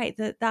think, right,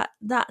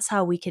 that's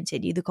how we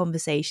continue the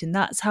conversation.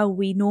 That's how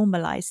we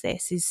normalize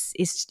this, is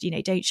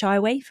don't shy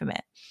away from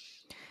it.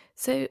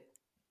 So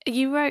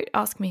you wrote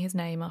Ask Me His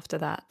Name after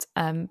that,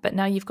 but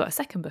now you've got a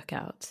second book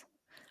out.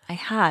 I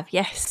have,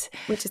 yes.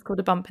 Which is called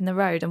A Bump in the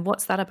Road. And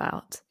what's that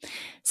about?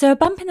 So A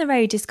Bump in the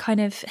Road is kind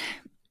of,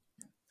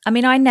 I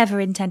mean, I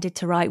never intended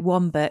to write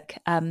one book,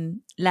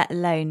 let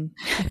alone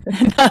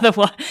another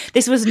one.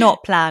 This was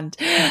not planned.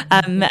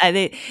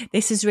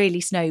 This has really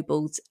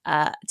snowballed,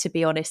 to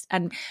be honest.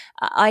 And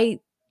I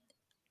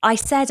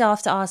said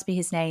after Ask Me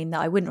His Name that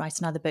I wouldn't write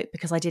another book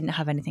because I didn't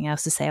have anything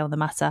else to say on the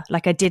matter.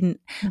 Like I didn't,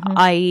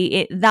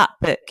 that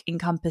book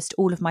encompassed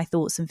all of my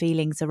thoughts and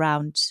feelings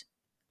around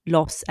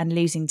loss and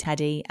losing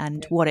Teddy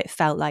and what it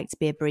felt like to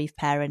be a bereaved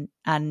parent.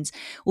 And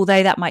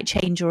although that might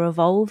change or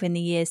evolve in the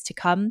years to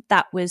come,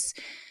 that was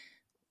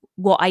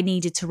what I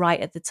needed to write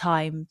at the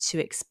time to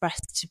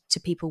express to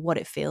people what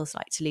it feels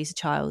like to lose a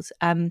child.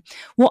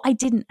 What I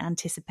didn't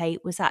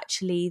anticipate was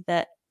actually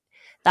that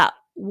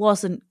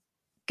wasn't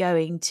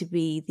going to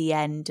be the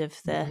end of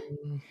the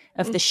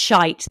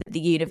shite that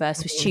the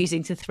universe was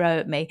choosing to throw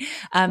at me.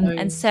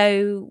 And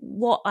so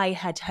what I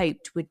had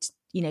hoped would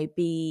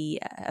be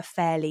a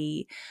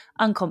fairly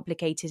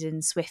uncomplicated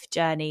and swift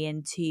journey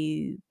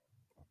into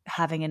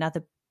having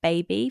another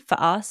baby for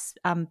us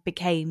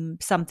became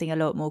something a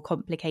lot more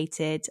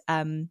complicated,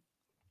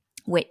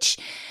 which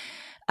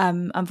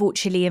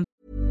unfortunately.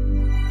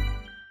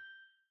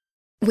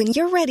 When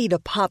you're ready to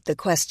pop the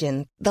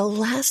question, the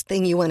last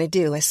thing you want to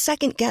do is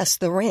second guess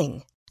the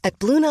ring. At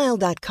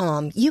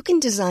BlueNile.com, you can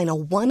design a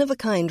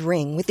one-of-a-kind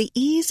ring with the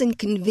ease and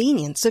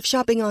convenience of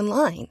shopping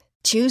online.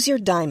 Choose your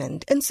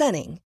diamond and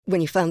setting.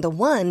 When you find the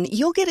one,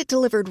 you'll get it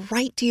delivered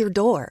right to your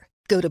door.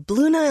 Go to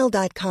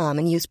BlueNile.com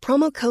and use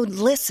promo code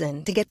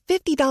LISTEN to get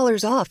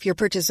 $50 off your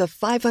purchase of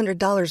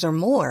 $500 or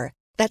more.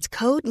 That's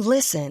code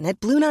LISTEN at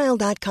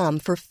BlueNile.com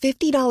for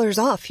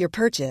 $50 off your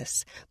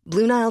purchase.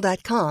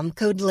 BlueNile.com,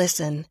 code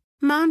LISTEN.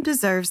 Mom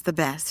deserves the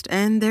best,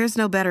 and there's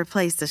no better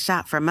place to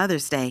shop for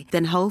Mother's Day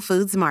than Whole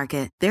Foods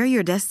Market. They're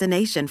your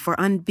destination for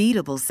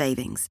unbeatable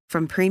savings,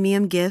 from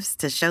premium gifts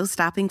to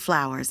show-stopping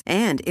flowers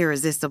and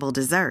irresistible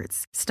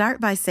desserts. Start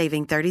by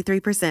saving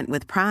 33%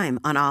 with Prime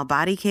on all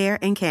body care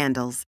and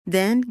candles.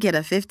 Then get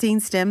a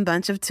 15-stem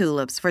bunch of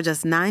tulips for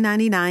just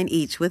 $9.99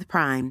 each with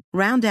Prime.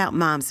 Round out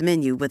Mom's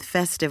menu with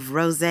festive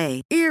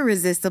rosé,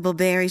 irresistible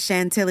berry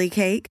chantilly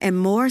cake, and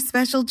more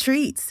special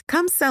treats.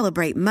 Come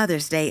celebrate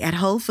Mother's Day at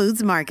Whole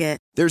Foods Market.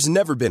 There's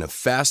never been a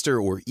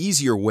faster or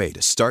easier way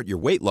to start your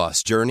weight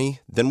loss journey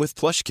than with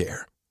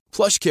PlushCare.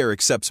 PlushCare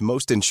accepts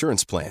most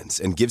insurance plans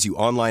and gives you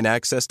online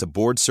access to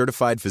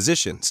board-certified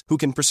physicians who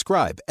can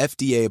prescribe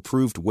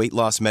FDA-approved weight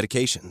loss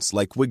medications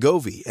like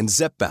Wegovy and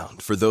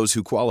Zepbound for those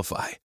who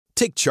qualify.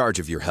 Take charge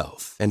of your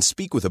health and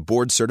speak with a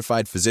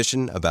board-certified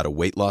physician about a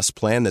weight loss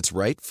plan that's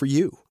right for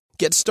you.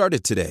 Get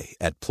started today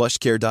at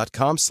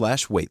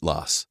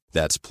plushcare.com/weight-loss.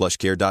 That's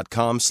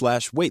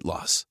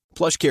plushcare.com/weight-loss.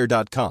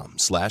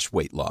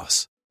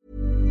 plushcare.com/weight-loss.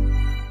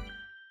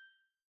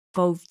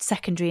 Involved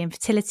secondary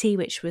infertility,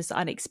 which was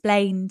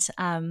unexplained.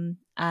 And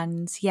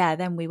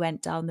then we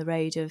went down the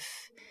road of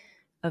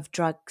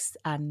drugs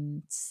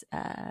and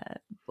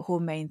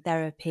hormone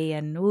therapy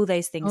and all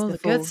those things. All the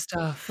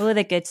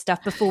good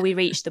stuff before we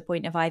reached the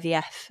point of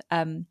IVF.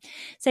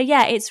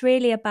 It's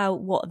really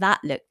about what that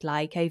looked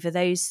like over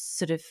those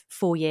sort of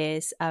 4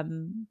 years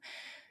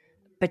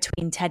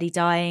between Teddy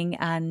dying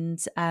and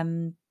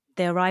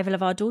the arrival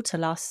of our daughter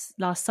last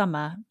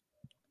summer.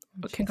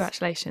 Well,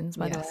 congratulations,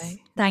 by the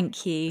way.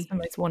 Thank you. It's the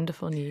most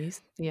wonderful news.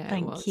 Yeah,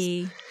 thank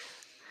you.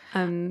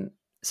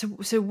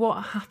 So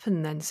what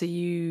happened then? So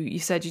you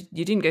said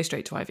you didn't go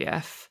straight to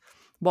IVF.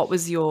 What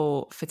was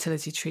your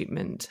fertility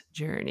treatment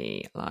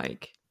journey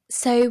like?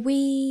 So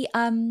I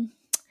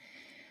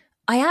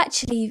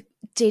actually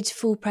did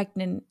fall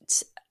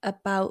pregnant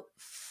about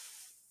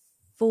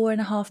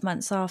 4.5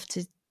 months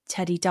after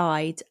Teddy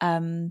died.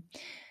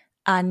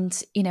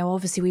 And,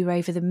 obviously we were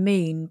over the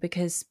moon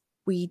because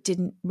we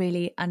didn't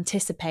really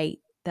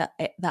anticipate that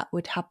that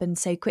would happen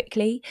so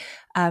quickly.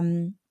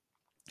 And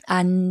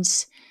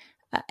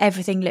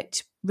everything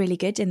looked really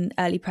good in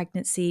early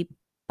pregnancy.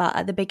 But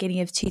at the beginning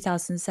of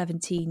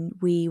 2017,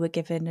 we were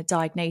given a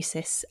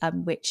diagnosis,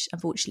 which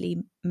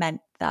unfortunately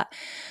meant that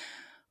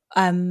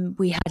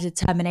we had a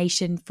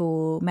termination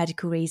for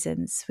medical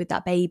reasons with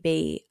that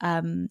baby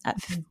at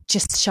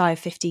just shy of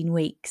 15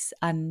 weeks.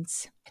 And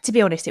to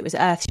be honest, it was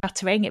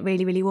earth-shattering. It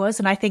really, really was.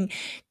 And I think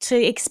to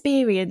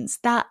experience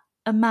that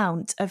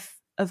amount of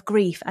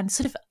grief and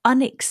sort of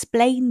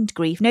unexplained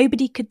grief,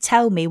 nobody could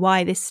tell me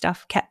why this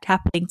stuff kept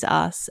happening to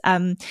us.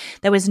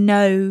 There was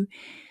no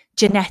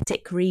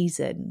genetic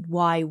reason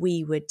why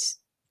we would,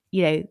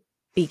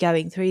 be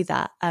going through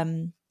that.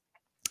 Do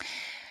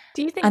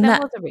you think there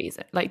was a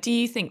reason? Like, do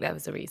you think there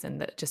was a reason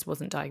that just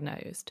wasn't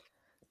diagnosed?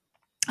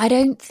 I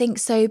don't think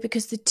so,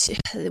 because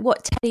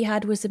what Teddy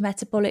had was a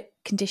metabolic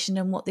condition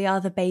and what the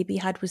other baby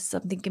had was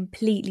something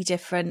completely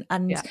different.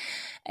 And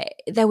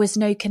there was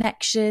no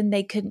connection.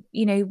 They couldn't,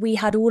 we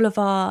had all of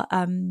our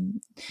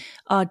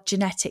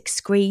genetics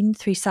screened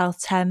through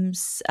South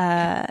Thames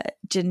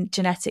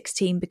genetics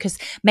team, because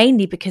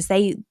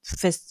they,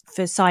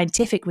 for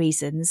scientific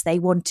reasons, they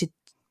wanted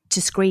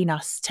to screen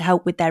us to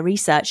help with their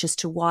research as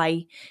to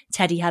why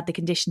Teddy had the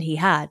condition he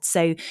had.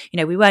 So,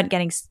 we weren't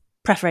getting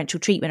preferential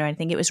treatment or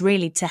anything. It was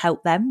really to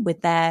help them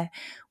with their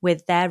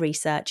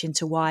research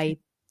into why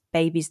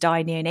babies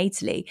die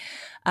neonatally.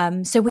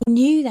 So we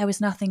knew there was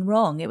nothing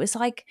wrong. It was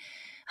like,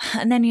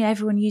 and then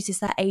everyone uses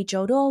that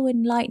age-old,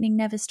 and lightning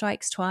never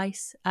strikes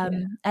twice.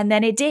 And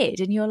then it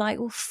did, and you're like,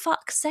 well,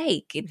 fuck's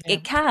sake,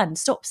 it can.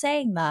 Stop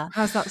saying that.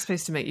 How's that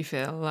supposed to make you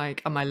feel?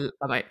 Like,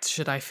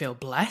 should I feel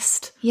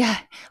blessed? Yeah,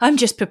 I'm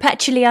just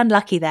perpetually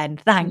unlucky then.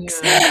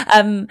 Thanks.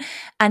 Yeah.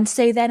 And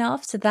so then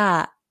after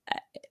that,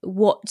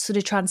 what sort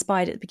of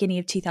transpired at the beginning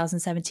of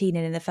 2017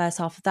 and in the first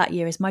half of that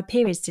year is my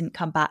periods didn't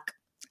come back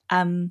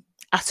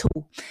at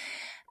all.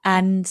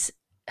 And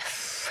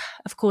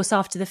of course,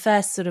 after the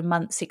first sort of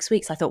month, 6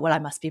 weeks, I thought, well, I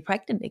must be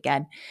pregnant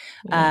again.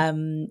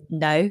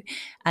 No.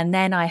 And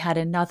then I had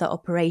another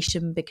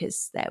operation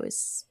because there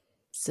was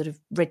sort of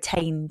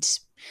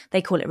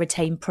they call it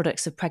retained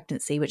products of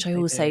pregnancy, which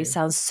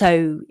sounds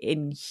so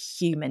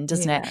inhuman,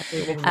 doesn't it?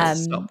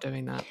 Stop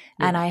doing that.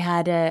 And I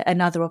had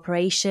another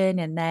operation,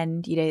 and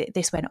then,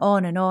 this went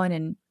on.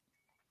 And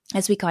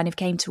as we kind of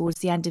came towards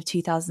the end of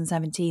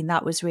 2017,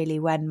 that was really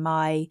when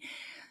my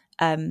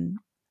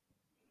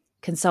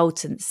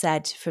consultant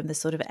said, from the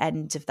sort of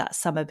end of that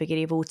summer,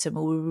 beginning of autumn,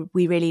 well,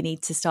 we really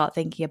need to start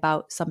thinking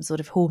about some sort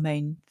of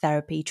hormone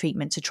therapy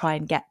treatment to try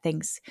and get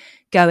things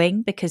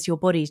going, because your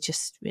body's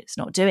it's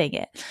not doing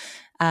it.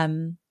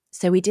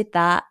 So we did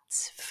that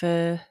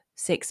for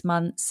 6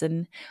 months,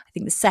 and I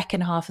think the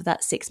second half of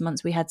that 6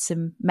 months we had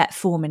some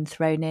metformin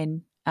thrown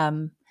in,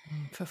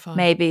 for fun.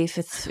 maybe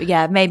for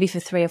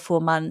 3 or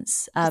 4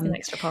 months. Just an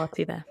extra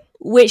party there.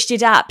 Which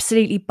did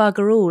absolutely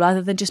bugger all,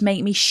 other than just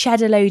make me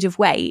shed a load of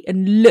weight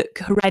and look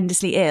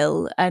horrendously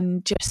ill,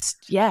 and just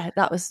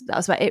that was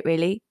about it,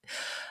 really.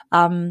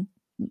 And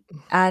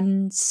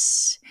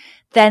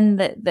then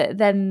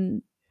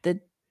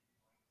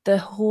the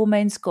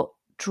hormones got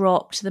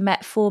dropped, the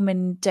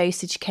metformin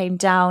dosage came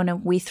down,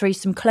 and we threw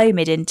some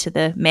Clomid into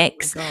the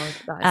mix. Oh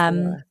God, that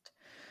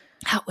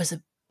is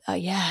the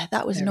worst.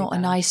 That was Very not bad.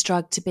 a nice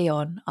drug to be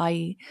on.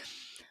 I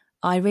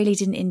really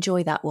didn't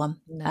enjoy that one.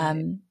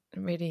 No. It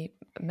really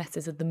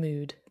messes with the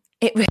mood.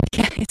 It really,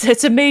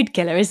 it's a mood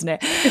killer, isn't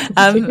it?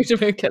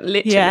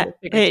 Literally. Yeah,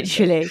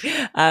 literally.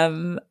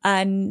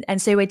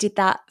 And so we did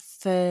that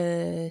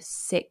for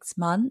 6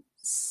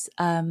 months,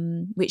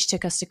 which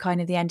took us to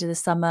kind of the end of the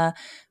summer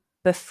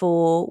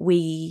before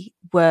we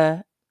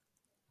went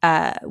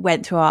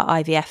through our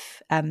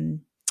IVF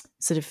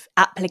sort of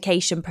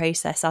application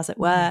process, as it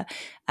were,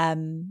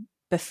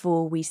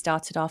 before we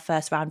started our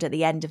first round at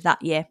the end of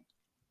that year.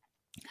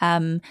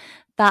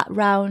 That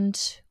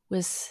round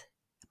was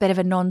a bit of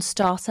a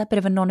non-starter, a bit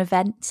of a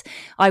non-event.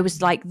 I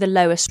was like the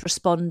lowest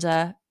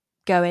responder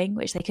going,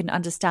 which they couldn't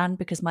understand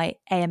because my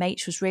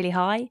AMH was really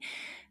high,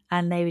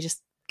 and they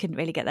just couldn't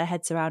really get their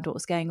heads around what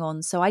was going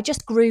on. So I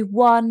just grew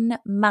one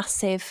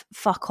massive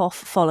fuck off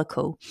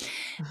follicle,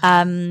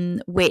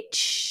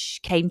 which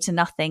came to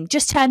nothing.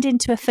 Just turned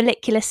into a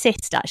follicular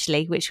cyst,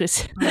 actually, which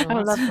was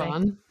that's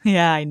fun.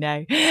 Yeah, I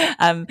know.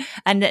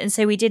 And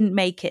so we didn't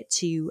make it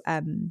to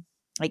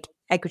like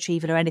egg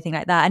retrieval or anything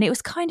like that. And it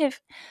was kind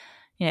of,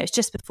 it's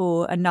just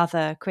before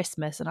another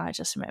Christmas, and I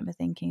just remember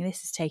thinking,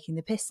 this is taking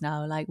the piss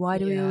now. Like, why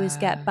do we always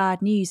get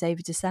bad news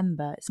over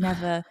December? It's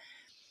never.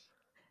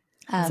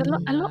 So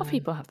a lot of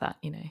people have that,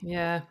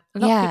 Yeah, a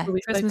lot of people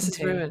Christmas is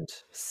ruined.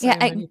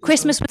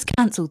 Christmas was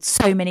cancelled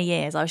so many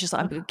years. I was just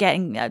like, I'm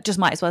getting, just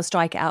might as well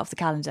strike it out of the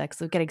calendar, because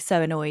I'm getting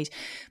so annoyed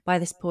by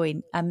this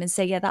point. And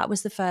so that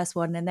was the first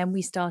one, and then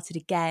we started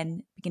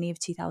again beginning of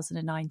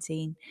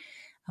 2019,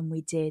 and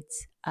we did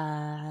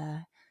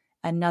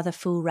another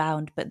full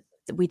round, but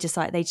they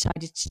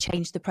decided to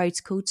change the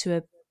protocol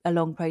to a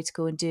long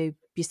protocol and do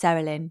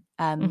buserelin.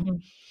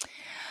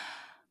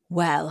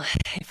 Well,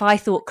 if I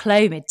thought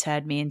Clomid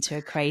turned me into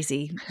a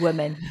crazy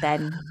woman,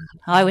 then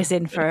I was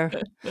in for.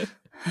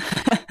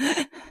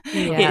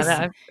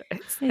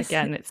 It's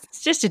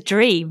just a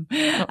dream.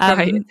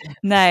 Right.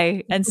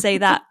 No, and so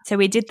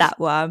we did that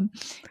one.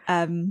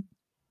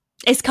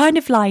 It's kind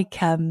of like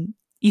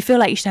you feel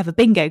like you should have a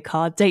bingo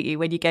card, don't you,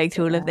 when you're going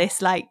through all of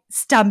this, like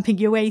stamping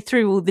your way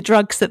through all the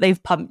drugs that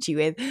they've pumped you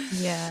with.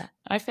 Yeah,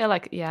 I feel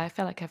like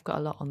I've got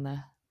a lot on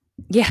there.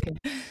 Yeah. Really.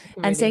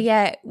 And so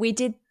we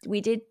did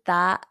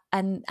that,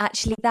 and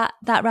actually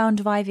that round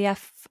of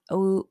IVF,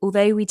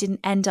 although we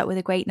didn't end up with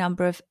a great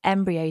number of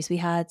embryos, we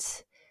had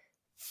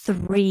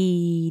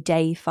 3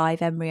 day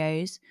 5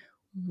 embryos.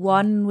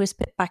 One was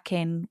put back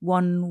in,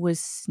 one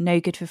was no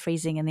good for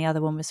freezing, and the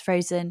other one was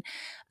frozen.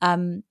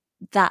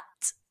 That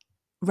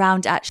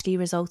round actually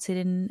resulted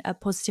in a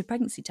positive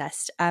pregnancy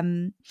test,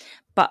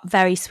 but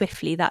very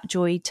swiftly that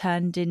joy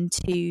turned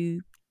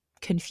into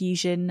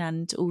confusion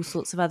and all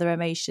sorts of other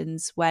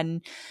emotions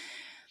when,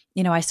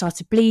 you know, I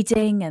started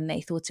bleeding and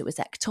they thought it was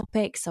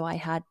ectopic, so I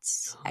had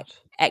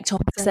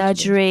ectopic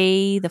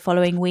surgery the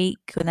following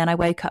week, and then I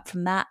woke up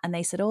from that and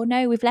they said, oh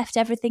no, we've left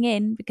everything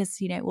in because,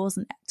 you know, it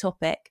wasn't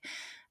ectopic.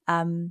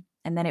 And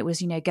then it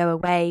was, you know, go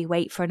away,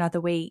 wait for another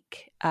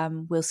week,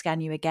 we'll scan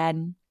you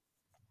again.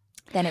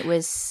 Then it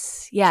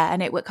was,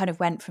 and it kind of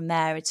went from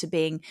there to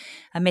being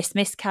a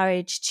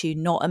miscarriage to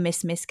not a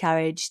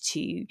miscarriage to,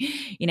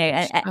 you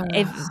know,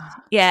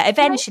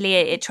 eventually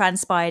it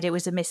transpired it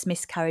was a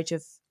miscarriage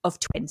of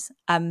twins.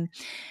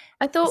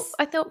 I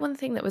thought one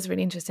thing that was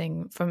really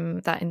interesting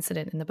from that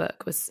incident in the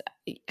book was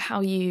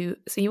how you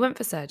went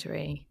for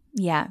surgery.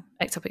 Yeah.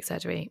 Ectopic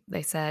surgery.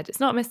 They said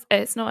it's not an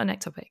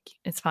ectopic,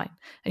 it's fine.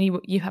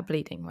 And you had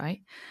bleeding,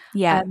 right?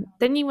 Yeah.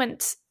 Then you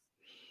went,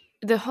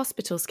 the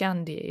hospital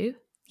scanned you.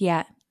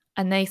 Yeah.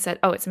 And they said,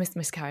 oh, it's a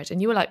miscarriage. And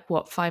you were like,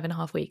 what,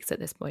 5.5 weeks at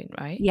this point,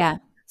 right? Yeah.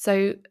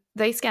 So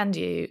they scanned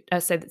you,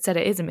 said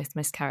it is a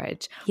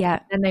miscarriage. Yeah.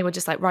 And they were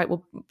just like, right,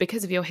 well,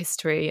 because of your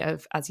history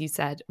of, as you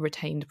said,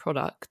 retained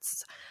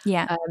products,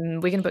 we're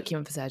going to book you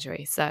in for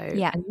surgery. So,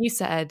 and you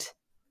said,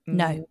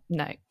 no.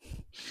 And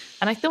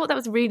I thought that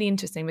was really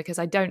interesting because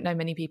I don't know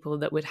many people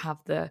that would have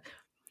the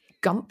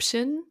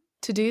gumption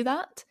to do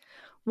that.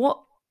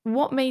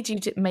 What made you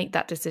make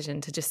that decision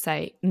to just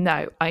say,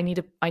 no, I need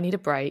a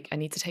break. I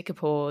need to take a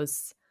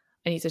pause.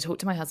 I need to talk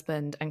to my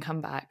husband and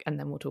come back and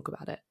then we'll talk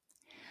about it.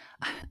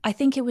 I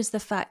think it was the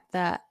fact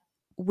that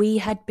we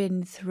had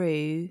been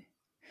through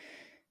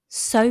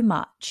so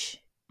much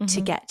to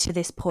get to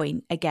this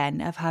point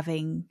again of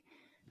having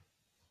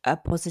a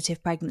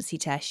positive pregnancy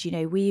test. You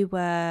know, we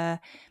were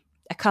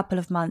a couple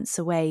of months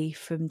away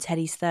from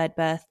Teddy's 3rd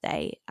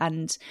birthday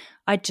and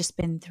I'd just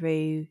been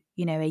through,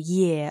 you know, a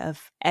year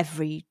of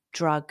every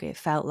drug it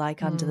felt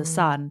like under the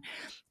sun.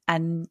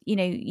 And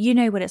you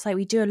know what it's like.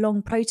 We do a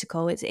long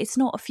protocol. It's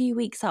not a few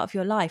weeks out of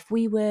your life.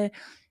 We were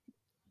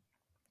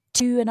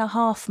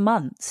 2.5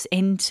 months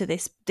into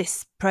this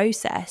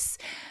process,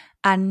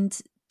 and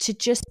to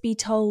just be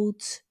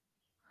told,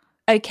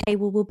 okay,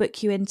 well, we'll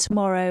book you in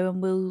tomorrow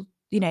and we'll,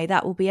 you know,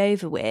 that will be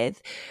over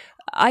with.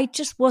 I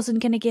just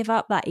wasn't going to give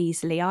up that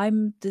easily.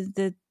 I'm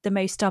the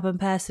most stubborn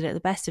person at the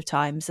best of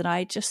times, and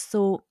I just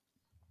thought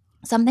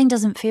something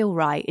doesn't feel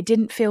right. It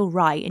didn't feel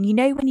right. And you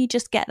know when you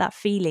just get that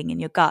feeling in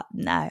your gut,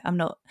 no, I'm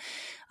not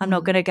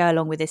going to go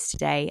along with this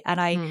today.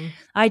 And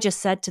I just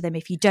said to them,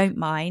 if you don't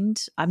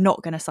mind, I'm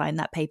not going to sign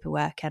that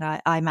paperwork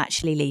and I'm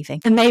actually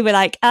leaving. And they were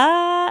like,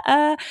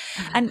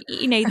 and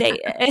you know, they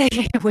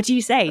what do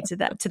you say to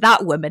that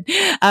woman?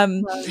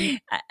 And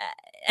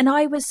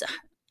I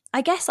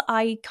guess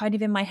I kind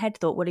of in my head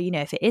thought, well, you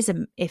know, if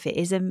it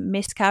is a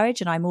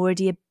miscarriage and I'm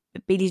already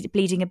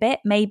bleeding a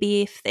bit,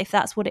 maybe if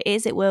that's what it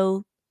is, it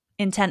will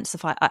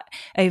intensify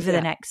over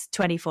the next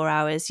 24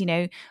 hours. You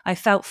know, I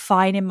felt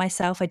fine in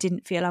myself. I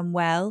didn't feel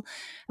unwell.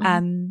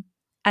 And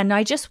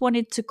I just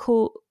wanted to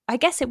call, I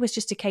guess it was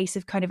just a case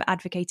of kind of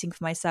advocating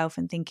for myself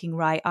and thinking,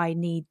 right, I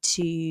need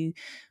to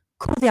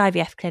call the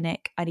IVF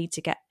clinic. I need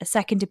to get a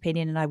second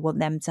opinion and I want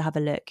them to have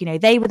a look. You know,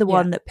 they were the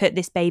one that put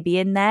this baby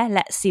in there.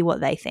 Let's see what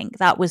they think.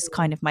 That was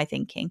kind of my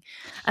thinking.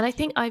 And I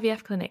think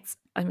IVF clinics,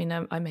 I mean,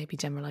 I may be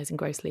generalizing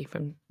grossly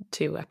from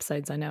 2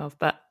 episodes I know of,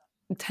 but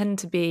tend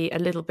to be a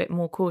little bit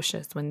more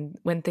cautious when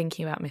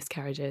thinking about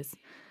miscarriages.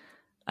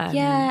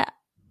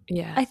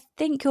 I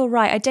think you're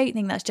right. I don't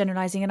think that's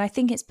generalizing, and I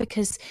think it's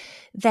because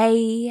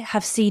they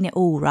have seen it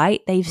all,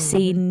 right? They've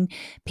seen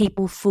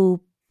people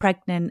fall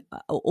pregnant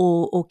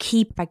or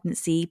keep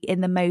pregnancy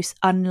in the most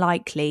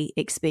unlikely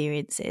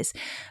experiences,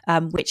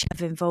 which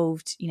have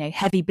involved, you know,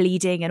 heavy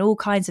bleeding and all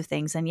kinds of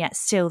things, and yet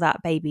still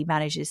that baby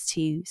manages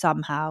to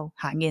somehow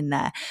hang in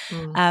there.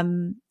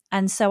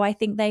 And so I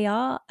think they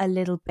are a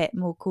little bit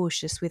more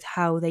cautious with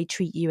how they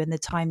treat you and the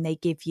time they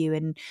give you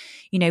and,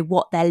 you know,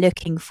 what they're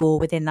looking for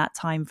within that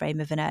time frame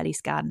of an early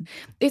scan.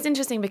 It's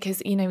interesting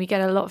because, you know, we get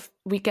a lot of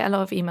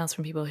emails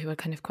from people who are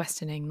kind of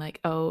questioning like,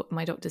 oh,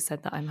 my doctor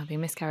said that I'm having a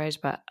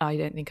miscarriage, but I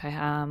don't think I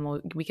am.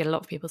 Or we get a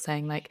lot of people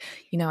saying like,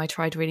 you know, I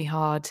tried really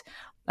hard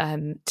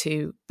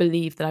to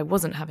believe that I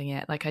wasn't having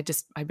it. Like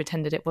I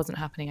pretended it wasn't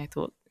happening.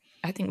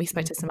 I think we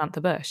spoke to Samantha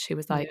Bush, who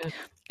was like,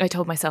 I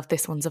told myself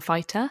this one's a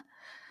fighter.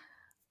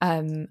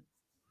 So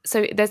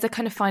there's a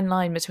kind of fine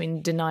line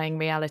between denying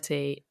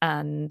reality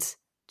and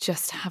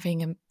just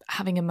having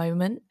a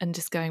moment and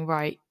just going,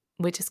 right,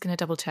 we're just going to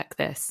double check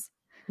this.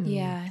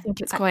 Yeah. I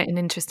think it's quite an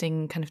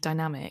interesting kind of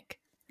dynamic.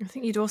 I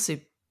think you'd also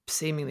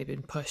seemingly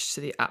been pushed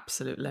to the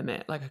absolute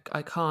limit. Like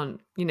I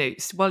can't,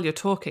 while you're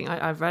talking,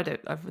 I've read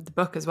the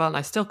book as well, and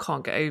I still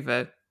can't get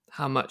over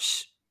how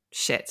much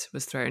shit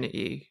was thrown at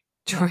you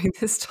during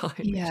this time.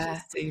 Yeah. It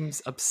just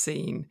seems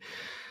obscene.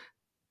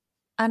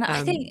 And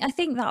I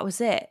think that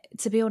was it.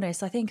 To be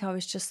honest, I think I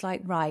was just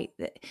like, right,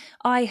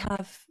 I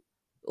have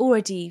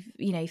already,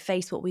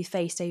 faced what we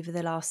faced over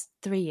the last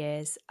 3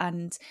 years,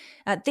 and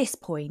at this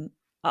point,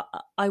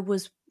 I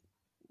was.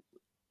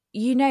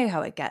 You know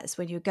how it gets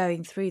when you're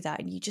going through that,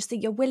 and you just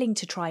think you're willing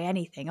to try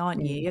anything,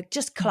 aren't you? You're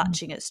just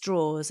clutching at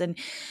straws, and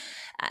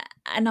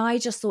I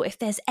just thought, if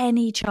there's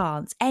any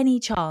chance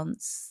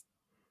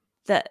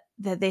that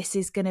this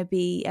is going to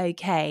be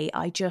okay,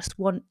 I just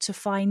want to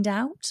find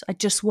out. I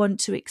just want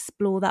to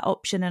explore that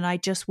option, and I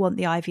just want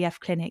the IVF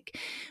clinic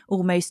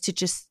almost to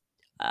just.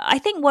 I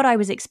think what I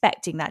was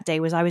expecting that day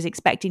was I was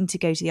expecting to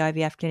go to the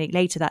IVF clinic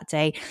later that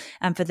day,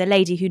 and for the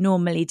lady who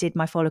normally did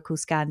my follicle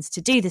scans to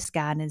do the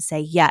scan and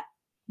say, yeah,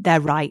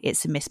 they're right,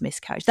 it's a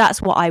miscarriage.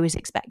 That's what I was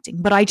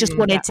expecting, but I just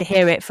wanted to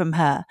hear it from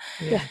her.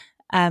 Yeah.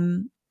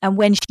 And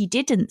when she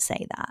didn't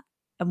say that,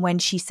 and when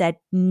she said,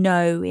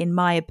 no, in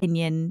my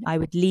opinion, I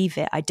would leave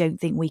it, I don't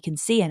think we can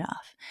see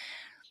enough.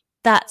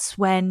 That's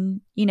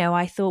when,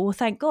 I thought, well,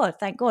 thank God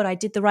I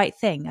did the right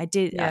thing. I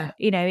did,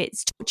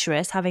 it's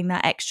torturous having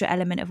that extra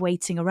element of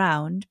waiting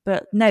around,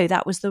 but no,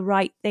 that was the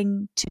right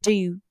thing to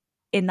do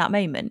in that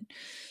moment.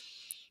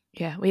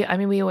 Yeah. We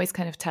always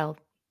kind of tell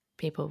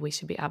people we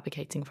should be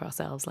advocating for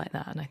ourselves like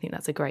that, and I think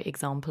that's a great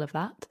example of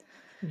that.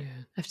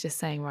 Of just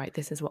saying, right,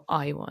 this is what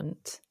I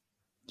want.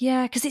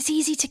 Yeah, because it's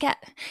easy to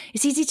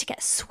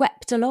get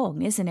swept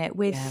along, isn't it,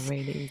 with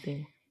really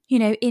easy,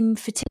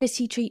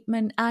 infertility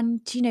treatment, and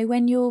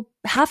when you're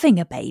having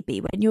a baby,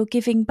 when you're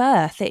giving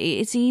birth,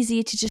 it's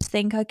easier to just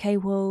think, okay,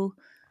 well,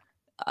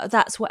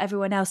 that's what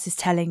everyone else is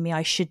telling me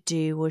I should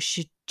do or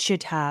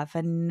should have,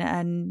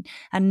 and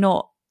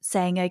not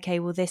saying, okay,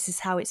 well, this is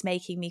how it's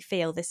making me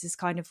feel. This is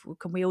kind of,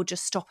 can we all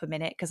just stop a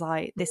minute? Because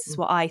this is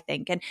what I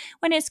think. And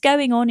when it's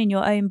going on in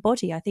your own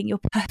body, I think you're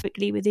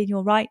perfectly within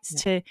your rights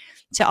to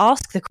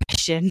ask the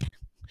question.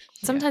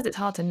 Sometimes it's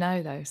hard to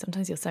know, though.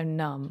 Sometimes you're so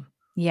numb.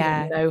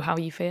 Yeah. You don't know how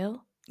you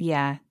feel.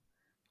 Yeah.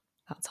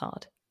 That's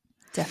hard.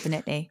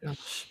 Definitely.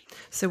 Gosh.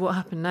 So what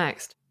happened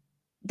next?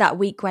 That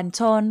week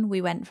went on. We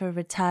went for a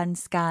return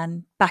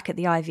scan back at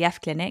the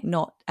IVF clinic,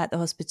 not at the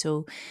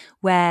hospital,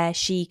 where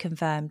she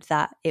confirmed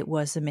that it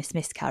was a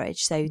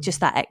miscarriage. So just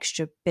that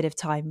extra bit of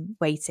time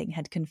waiting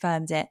had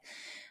confirmed it.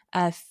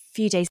 A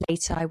few days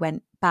later, I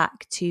went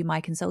back to my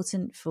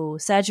consultant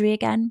for surgery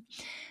again.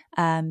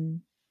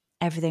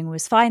 Everything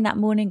was fine that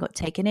morning, got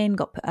taken in,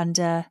 got put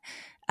under,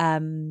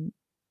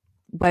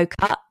 woke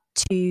up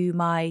to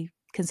my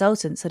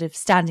consultant sort of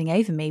standing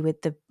over me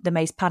with the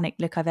most panicked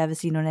look I've ever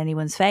seen on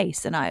anyone's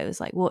face, and I was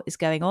like, what is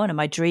going on?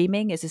 Am I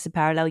dreaming? Is this a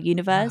parallel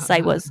universe?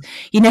 I was,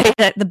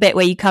 the bit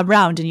where you come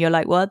round and you're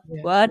like, what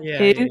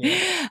who?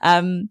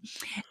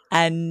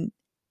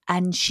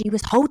 And she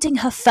was holding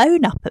her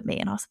phone up at me,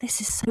 and I was like, this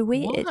is so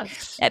weird.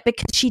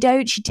 Because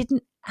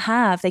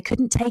they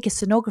couldn't take a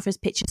sonographer's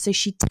picture, so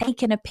she'd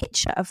taken a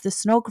picture of the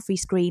sonography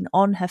screen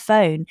on her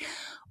phone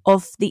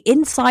of the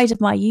inside of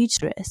my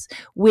uterus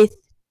with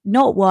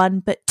not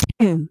one but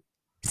 2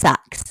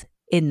 sacs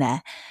in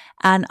there,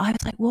 and I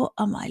was like, what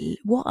am I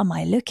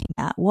looking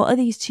at? What are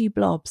these 2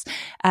 blobs?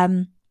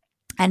 And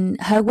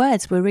her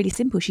words were really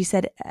simple. She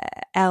said,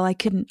 Elle, I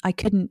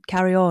couldn't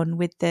carry on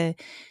with the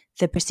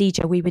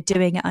procedure. We were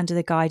doing it under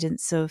the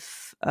guidance of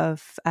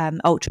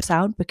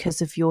ultrasound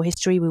because of your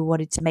history. We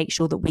wanted to make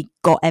sure that we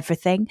got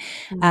everything.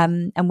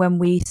 And when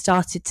we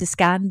started to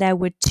scan, there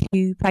were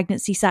 2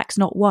 pregnancy sacs,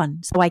 not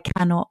 1. So I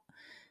cannot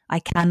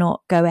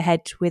go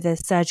ahead with a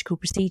surgical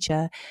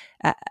procedure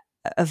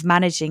of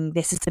managing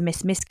this as a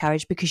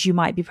miscarriage because you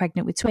might be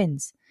pregnant with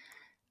twins.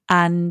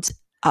 And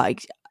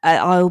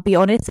I'll be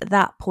honest, at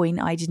that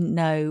point, I didn't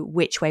know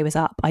which way was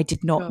up. I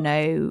did not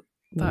know.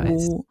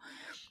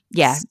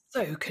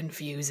 So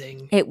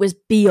confusing. It was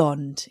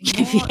beyond.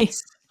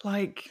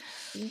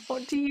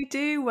 What do you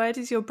do? Where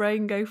does your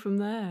brain go from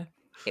there?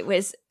 It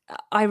was.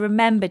 I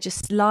remember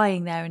just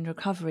lying there in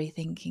recovery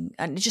thinking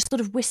and just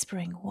sort of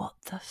whispering, what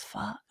the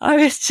fuck? I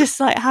was just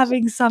like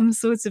having some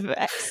sort of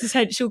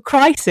existential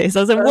crisis.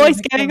 I was like, what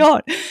is going on?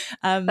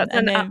 That's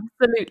an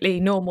absolutely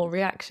normal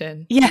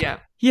reaction. Yeah.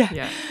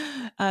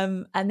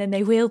 And then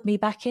they wheeled me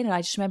back in, and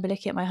I just remember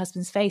looking at my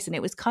husband's face, and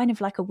it was kind of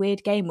like a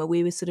weird game where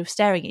we were sort of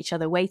staring at each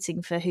other,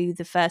 waiting for who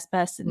the first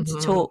person to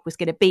talk was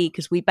going to be,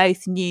 because we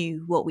both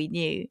knew what we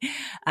knew.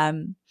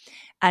 And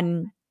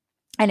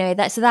anyway,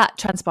 that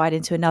transpired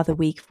into another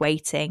week of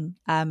waiting.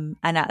 And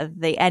at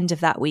the end of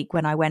that week,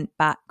 when I went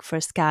back for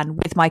a scan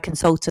with my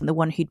consultant, the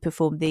one who'd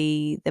performed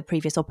the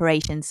previous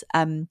operations,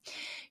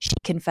 she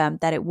confirmed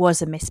that it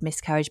was a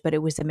miscarriage, but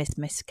it was a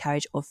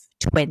miscarriage of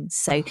twins.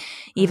 So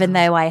even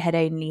though I had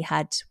only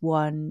had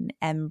 1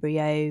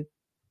 embryo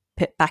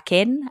put back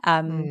in,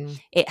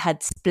 it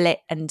had split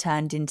and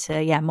turned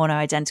into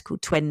mono-identical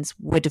twins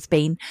would have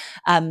been.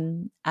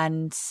 And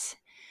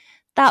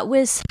that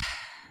was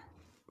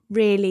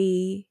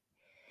really,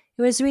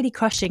 was really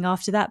crushing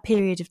after that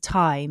period of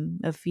time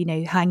of, you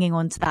know, hanging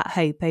on to that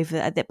hope over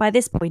that. By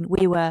this point,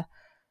 we were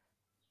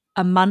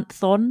a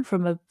month on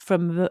from a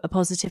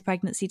positive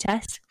pregnancy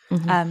test.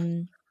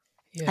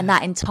 And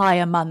that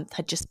entire month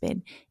had just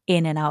been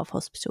in and out of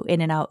hospital, in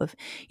and out of,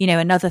 you know,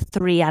 another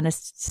 3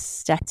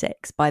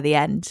 anesthetics by the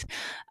end,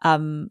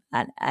 and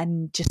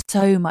just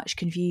so much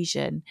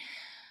confusion.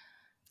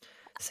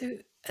 So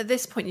at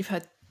this point, you've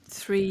had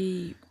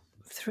three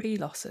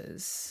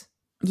losses.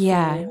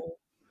 Yeah. If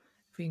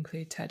we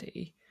include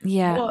Teddy.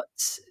 Yeah.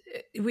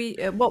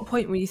 At what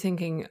point were you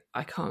thinking,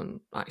 I can't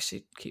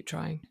actually keep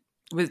trying?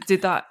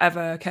 Did that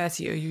ever occur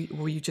to you,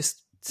 or were you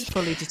just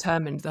fully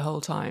determined the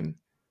whole time?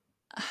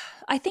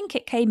 I think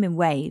it came in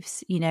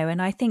waves, you know,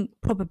 and I think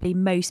probably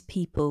most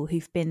people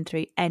who've been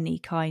through any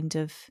kind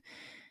of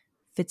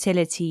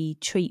fertility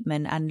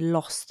treatment and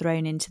loss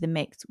thrown into the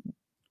mix,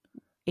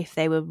 if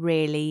they were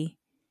really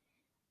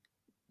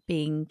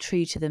being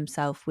true to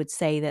themselves, would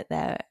say that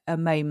there are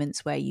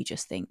moments where you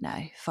just think,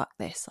 no, fuck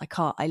this. I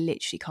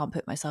literally can't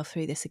put myself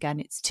through this again.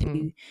 It's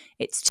too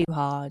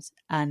hard.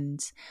 And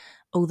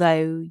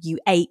although you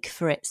ache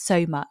for it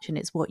so much and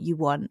it's what you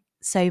want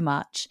so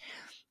much,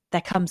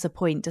 there comes a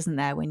point, doesn't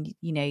there, when,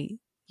 you know,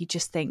 you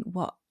just think,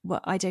 what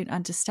I don't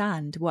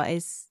understand. What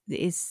is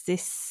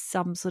this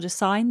some sort of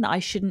sign that I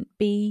shouldn't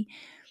be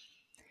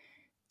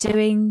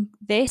doing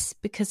this,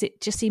 because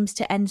it just seems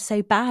to end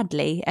so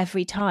badly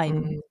every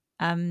time.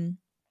 And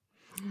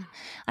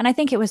I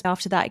think it was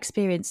after that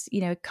experience, you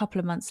know, a couple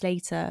of months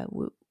later,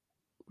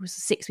 was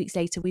 6 weeks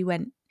later, we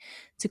went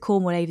to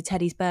Cornwall over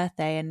Teddy's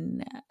birthday,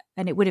 and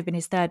it would have been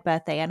his 3rd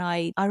birthday, and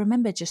I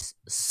remember just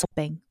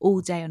sobbing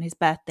all day on his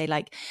birthday,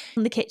 like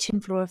on the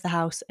kitchen floor of the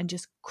house, and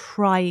just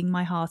crying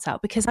my heart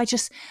out, because I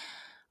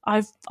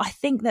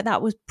think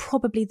that was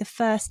probably the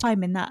first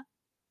time in that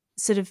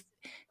sort of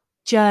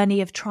journey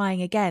of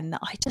trying again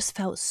that I just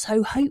felt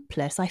so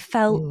hopeless. I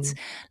felt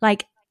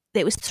like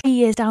it was 3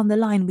 years down the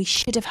line, we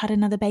should have had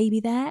another baby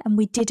there, and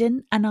we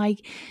didn't. And I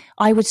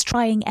was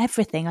trying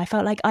everything. I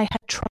felt like I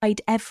had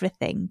tried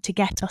everything to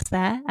get us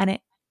there,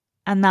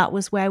 and that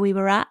was where we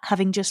were at,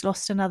 having just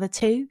lost another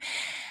 2.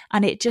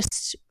 And it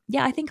just,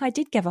 I think I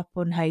did give up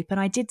on hope, and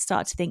I did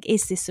start to think,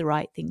 is this the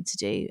right thing to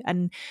do?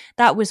 And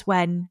that was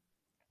when,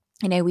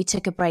 you know, we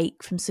took a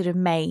break from sort of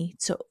May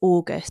to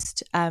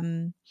August.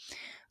 We'd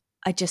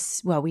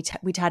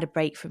had a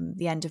break from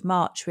the end of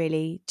March,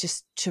 really,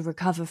 just to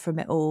recover from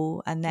it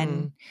all, and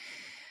then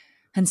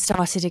and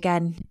started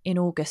again in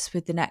August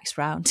with the next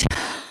round.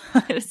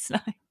 It was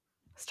like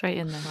straight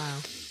in there. Wow.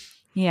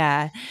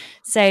 Yeah.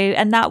 So,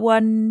 and that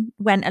one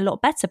went a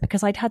lot better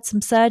because I'd had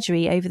some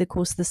surgery over the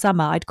course of the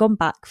summer. I'd gone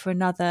back for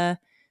another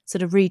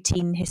sort of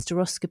routine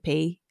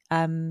hysteroscopy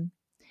on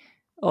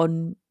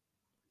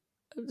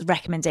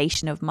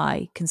recommendation of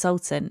my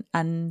consultant,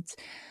 and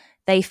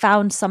they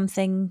found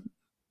something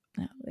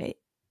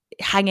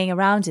hanging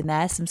around in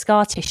there, some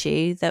scar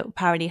tissue that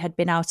apparently had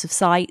been out of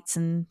sight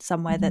and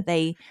somewhere that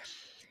they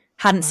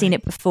hadn't seen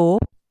it before.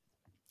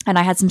 And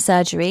I had some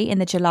surgery in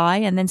the July,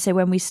 and then so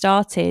when we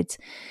started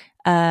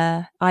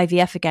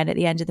IVF again at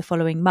the end of the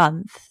following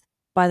month,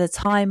 by the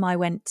time I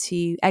went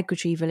to egg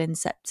retrieval in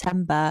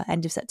September,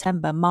 end of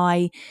September,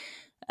 my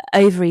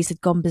ovaries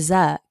had gone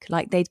berserk.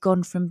 Like they'd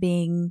gone from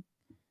being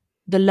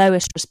the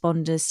lowest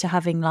responders to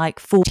having like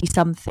 40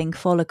 something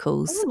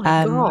follicles. Oh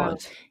my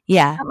God.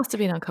 Yeah. That must have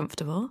been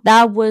uncomfortable.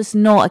 That was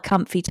not a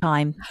comfy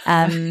time.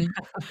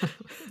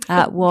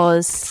 That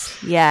was,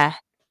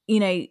 you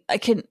know, I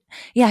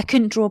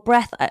couldn't draw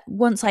breath.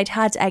 Once I'd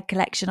had egg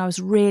collection, I was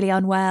really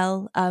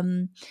unwell.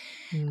 And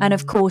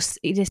of course,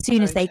 as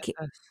soon as they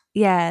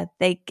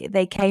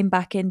came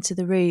back into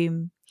the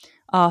room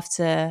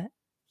after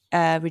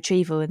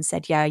retrieval and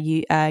said,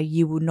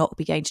 you will not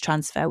be going to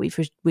transfer.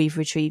 We've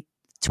retrieved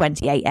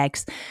 28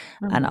 eggs.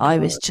 And I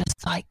was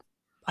just like,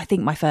 I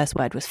think my first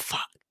word was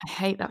fuck. I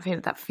hate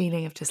that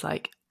feeling of just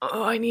like,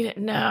 oh, I need it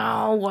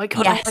now. Why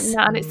can't I have it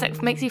now? And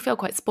it makes you feel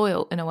quite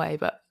spoiled in a way,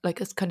 but like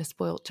a kind of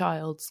spoiled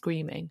child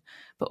screaming,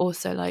 but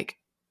also like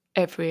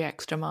every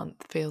extra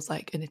month feels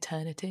like an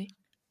eternity.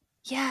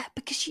 Yeah,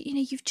 because you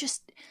know,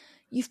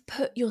 you've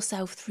put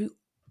yourself through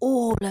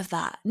all of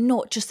that,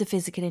 not just the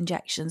physical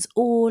injections,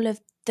 all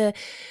of the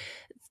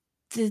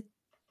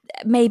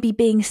maybe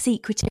being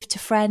secretive to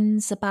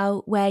friends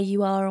about where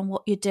you are and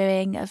what you're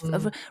doing,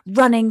 of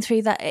running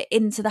through that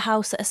into the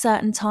house at a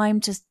certain time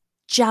to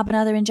jab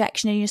another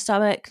injection in your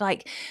stomach,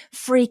 like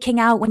freaking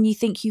out when you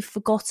think you've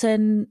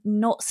forgotten,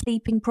 not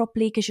sleeping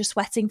properly because you're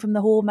sweating from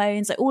the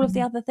hormones, like all of the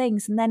other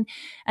things. And then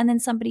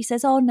somebody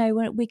says, oh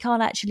no, we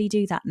can't actually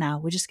do that now.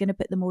 We're just going to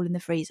put them all in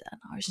the freezer.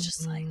 And I was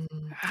just like,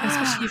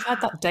 especially you've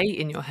had that date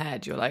in your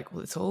head. You're like,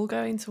 well, it's all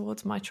going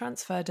towards my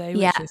transfer day,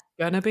 which is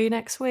going to be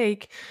next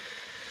week.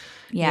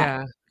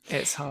 Yeah,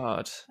 it's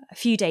hard. A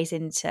few days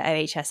into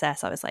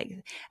OHSS, I was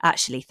like,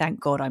 actually, thank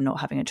God I'm not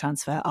having a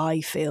transfer.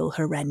 I feel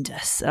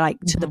horrendous, like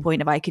to the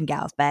point of I can get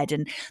out of bed.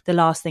 And the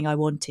last thing I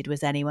wanted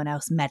was anyone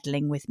else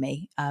meddling with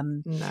me.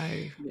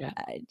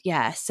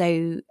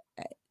 So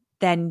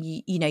then,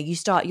 you know, you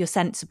start your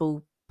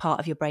sensible part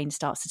of your brain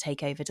starts to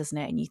take over, doesn't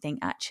it? And you think,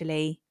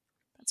 actually,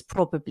 that's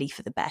probably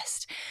for the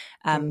best,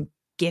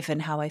 given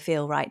how I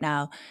feel right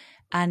now.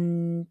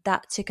 And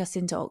that took us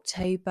into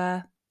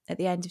October at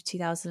the end of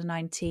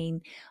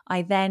 2019.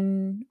 I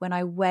then, when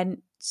I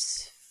went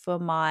for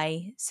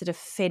my sort of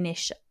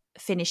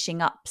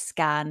finishing up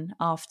scan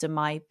after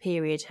my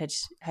period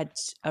had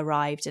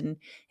arrived, and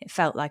it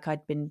felt like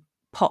I'd been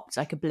popped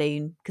like a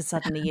balloon, because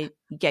suddenly you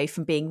go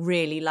from being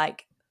really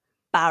like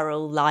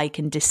barrel-like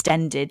and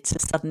distended to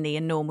suddenly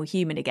a normal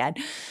human again.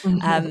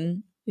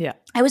 Yeah,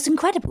 it was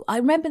incredible. I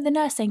remember the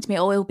nurse saying to me,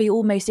 it'll be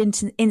almost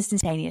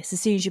instantaneous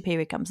as soon as your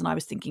period comes. And I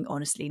was thinking,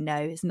 honestly,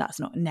 no,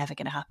 that's never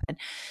going to happen.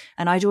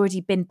 And I'd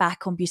already been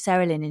back on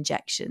buserelin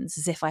injections,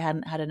 as if I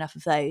hadn't had enough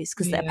of those,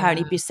 because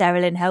apparently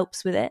buserelin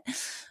helps with it.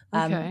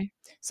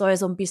 So I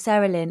was on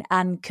buserelin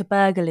and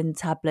cabergoline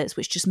tablets,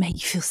 which just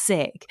make you feel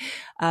sick.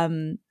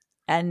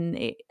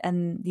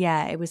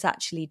 It was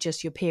actually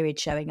just your period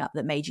showing up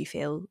that made you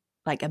feel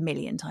like a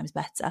million times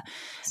better.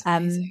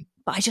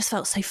 But I just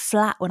felt so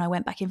flat when I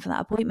went back in for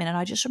that appointment. And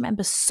I just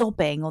remember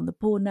sobbing on the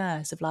poor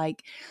nurse of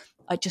like,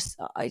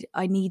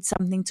 I need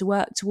something to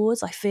work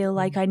towards. I feel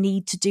like I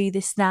need to do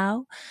this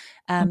now.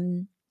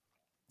 And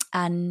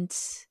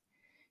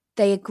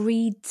they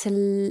agreed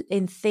to,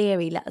 in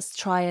theory, let us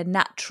try a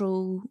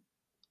natural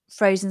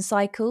frozen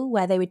cycle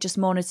where they would just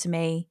monitor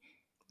me,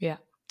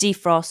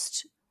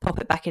 defrost, pop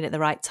it back in at the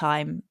right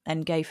time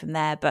and go from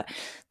there. But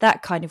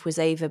that kind of was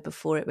over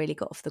before it really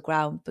got off the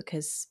ground,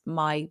 because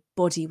my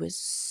body was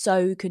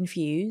so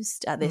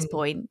confused at this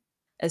point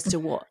as to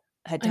what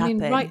had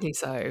happened. Rightly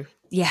so.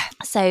 Yeah.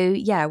 So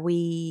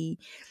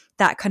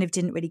that kind of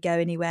didn't really go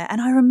anywhere. And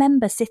I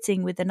remember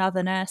sitting with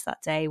another nurse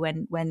that day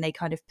when they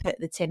kind of put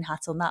the tin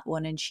hat on that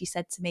one, and she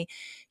said to me,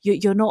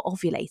 you're not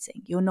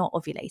ovulating. You're not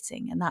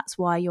ovulating. And that's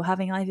why you're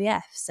having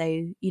IVF.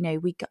 So,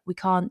 we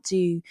can't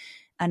do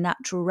a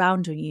natural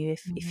round on you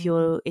if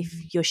you're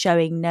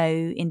showing no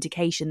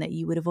indication that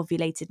you would have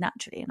ovulated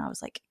naturally. And I was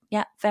like,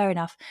 yeah, fair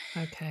enough.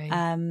 Okay.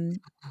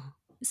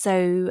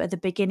 So at the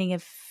beginning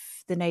of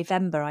the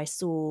November, I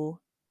saw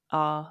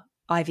our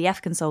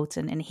IVF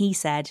consultant, and he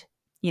said,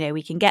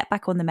 we can get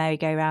back on the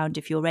merry-go-round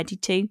if you're ready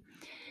to.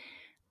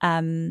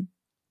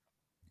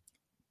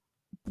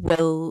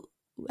 We'll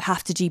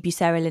have to do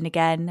buserelin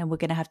again, and we're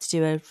going to have to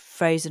do a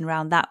frozen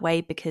round that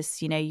way,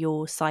 because,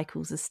 your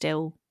cycles are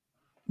still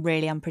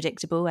really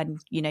unpredictable, and,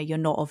 you're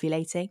not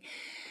ovulating.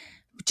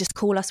 Just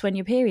call us when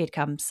your period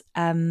comes.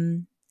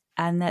 And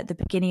at the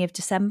beginning of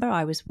December,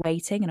 I was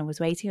waiting, and I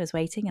was waiting,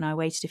 and I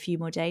waited a few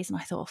more days, and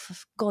I thought, for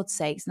God's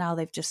sakes, now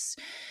they've just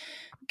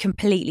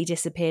completely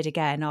disappeared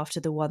again after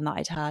the one that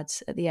I'd had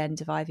at the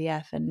end of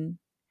IVF.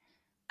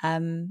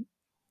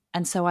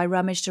 And so I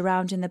rummaged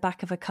around in the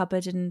back of a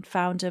cupboard and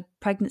found a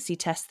pregnancy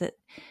test that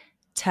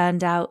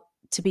turned out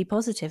to be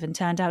positive and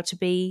turned out to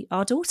be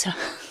our daughter.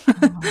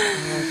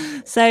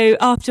 Oh, so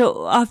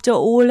after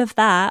all of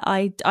that,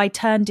 I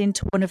turned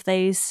into one of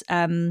those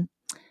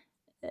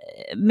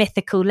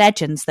mythical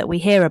legends that we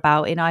hear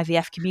about in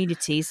IVF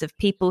communities of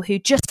people who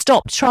just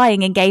stopped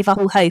trying and gave up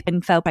all hope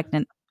and fell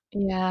pregnant.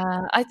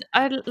 Yeah, I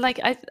don't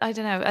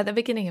know. At the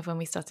beginning of when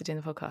we started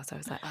doing the podcast, I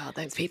was like, oh,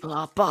 those people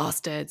are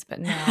bastards. But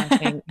now I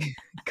think,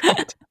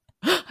 God,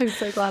 I'm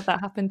so glad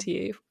that happened to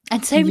you.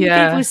 And so many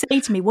people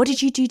say to me, what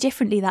did you do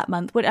differently that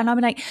month? And I'm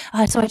like,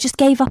 so I just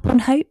gave up on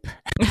hope.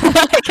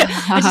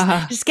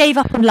 I just gave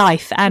up on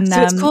life. And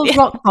so it's called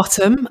rock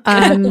bottom.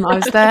 I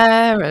was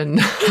there,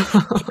 and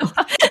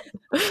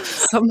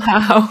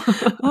somehow,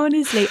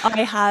 honestly,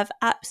 I have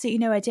absolutely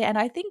no idea. And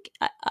I think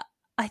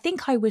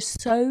I was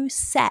so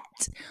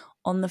set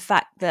on the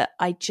fact that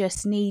I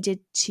just needed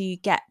to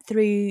get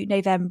through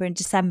November and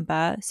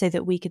December so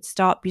that we could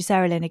start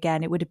buserelin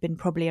again. It would have been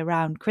probably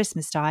around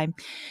Christmas time.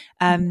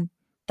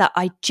 That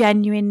I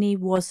genuinely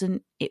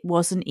wasn't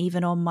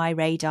even on my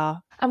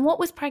radar. And what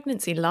was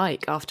pregnancy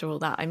like after all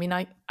that? I mean,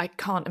 I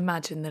can't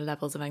imagine the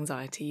levels of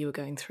anxiety you were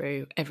going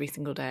through every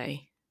single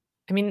day.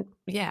 I mean,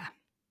 yeah.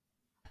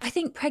 I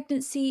think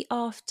pregnancy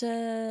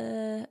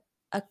after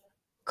a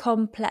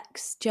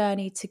complex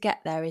journey to get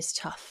there is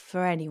tough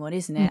for anyone,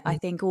 isn't it? I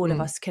think all of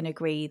us can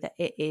agree that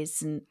it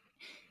isn't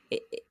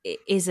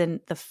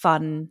the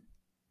fun,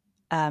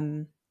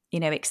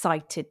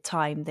 excited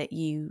time that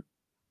you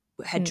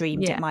had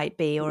dreamed it might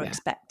be or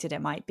expected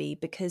it might be,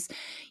 because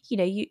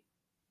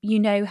you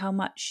know how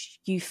much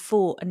you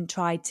fought and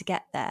tried to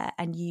get there,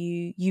 and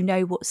you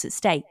know what's at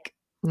stake.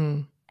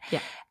 And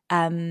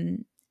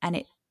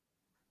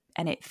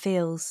it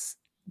feels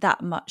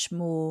that much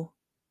more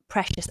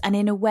precious, and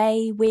in a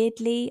way,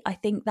 weirdly, I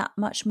think that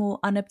much more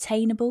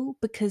unobtainable,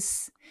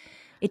 because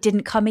it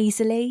didn't come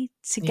easily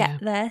to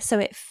get there. So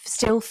it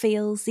still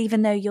feels,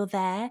 even though you're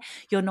there,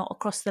 you're not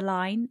across the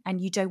line,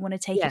 and you don't want to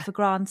take it for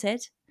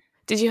granted.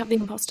 Did you have the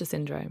imposter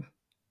syndrome?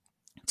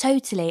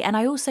 Totally. And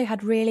I also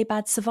had really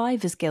bad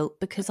survivor's guilt,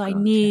 because I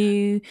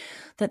knew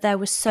that there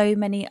were so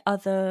many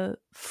other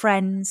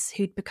friends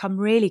who'd become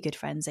really good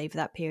friends over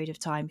that period of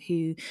time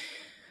who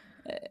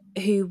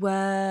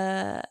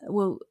were,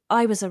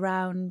 I was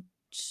around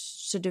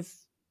sort of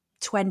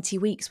 20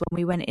 weeks when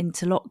we went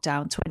into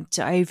lockdown,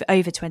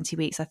 over 20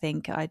 weeks, I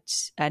think.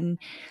 And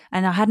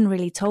I hadn't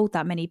really told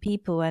that many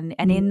people. And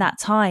in that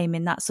time,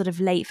 in that sort of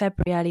late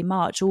February, early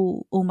March,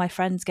 all my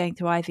friends going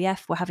through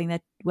IVF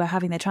were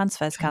having their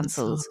transfers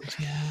cancelled.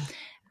 Yeah.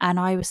 And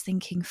I was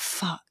thinking,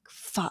 fuck,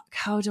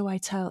 how do I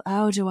tell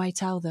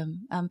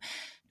them?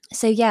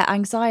 So yeah,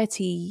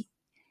 anxiety,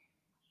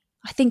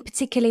 I think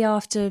particularly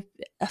after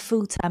a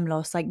full-term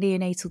loss, like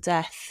neonatal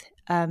death,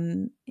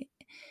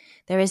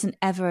 there isn't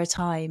ever a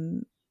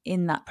time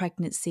in that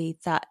pregnancy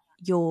that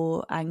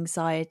your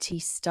anxiety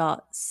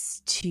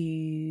starts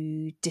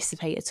to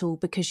dissipate at all,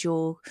 because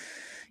you're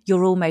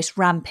almost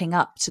ramping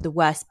up to the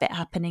worst bit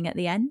happening at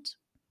the end.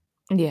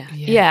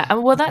 Yeah.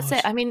 Well, that's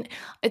it. I mean,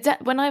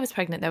 when I was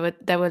pregnant,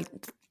 there were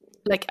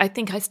like, I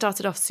think I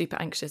started off super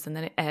anxious and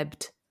then it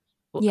ebbed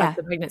as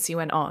the pregnancy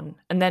went on.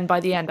 And then by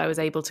the end, I was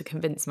able to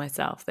convince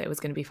myself that it was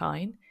going to be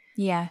fine.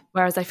 Yeah.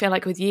 Whereas I feel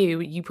like with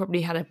you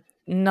probably had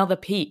another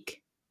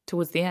peak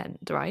towards the end,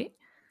 right?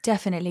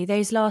 Definitely.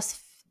 Those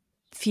last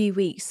few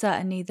weeks,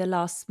 certainly the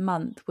last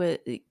month,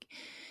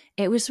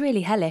 it was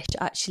really hellish,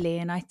 actually.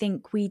 And I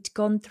think we'd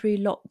gone through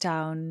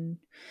lockdown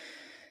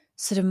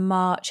sort of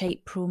March,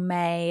 April,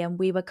 May, and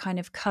we were kind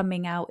of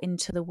coming out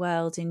into the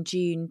world in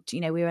June.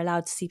 You know, we were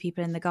allowed to see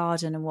people in the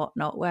garden and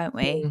whatnot, weren't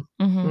we?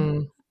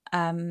 Mm-hmm.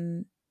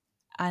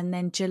 And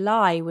then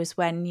July was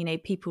when, you know,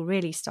 people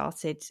really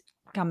started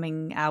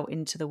coming out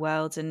into the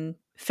world and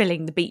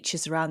filling the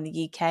beaches around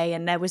the UK.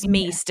 And there was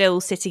me still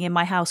sitting in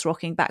my house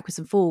rocking backwards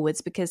and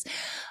forwards because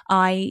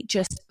I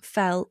just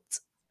felt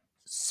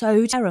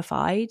so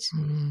terrified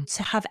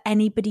to have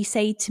anybody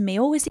say to me,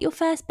 "Oh, is it your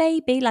first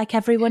baby?" Like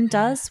everyone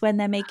does when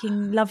they're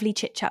making lovely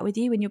chit chat with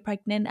you when you're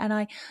pregnant. And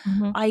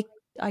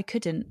I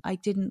couldn't. I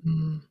didn't.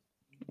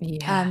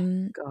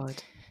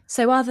 God.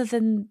 So other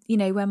than, you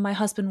know, when my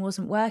husband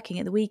wasn't working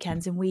at the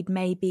weekends and we'd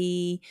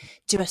maybe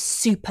do a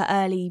super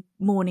early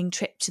morning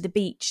trip to the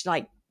beach,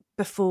 like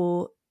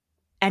before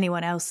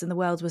anyone else in the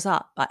world was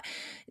up, but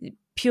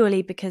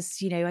purely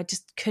because, you know, I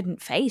just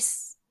couldn't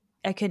face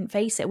it.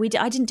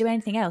 I didn't do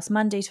anything else.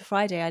 Monday to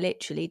Friday, I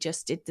literally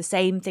just did the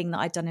same thing that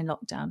I'd done in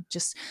lockdown.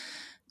 Just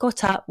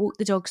got up, walked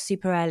the dogs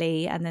super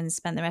early, and then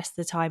spent the rest of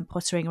the time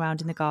pottering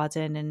around in the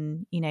garden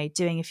and, you know,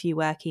 doing a few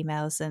work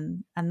emails,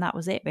 and that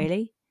was it,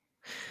 really.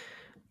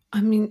 I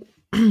mean,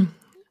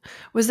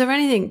 was there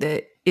anything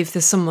that, if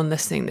there's someone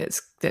listening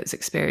that's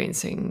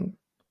experiencing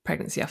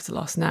pregnancy after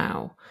loss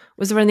now,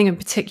 was there anything in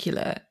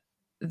particular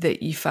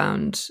that you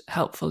found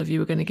helpful if you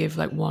were going to give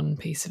like one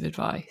piece of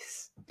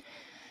advice?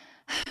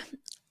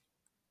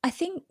 I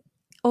think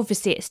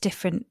obviously it's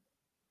different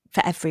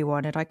for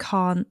everyone, and I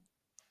can't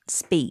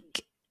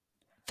speak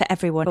for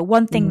everyone. But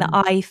one thing that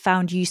I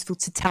found useful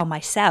to tell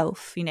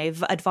myself, you know,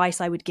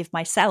 advice I would give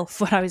myself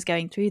when I was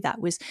going through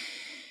that, was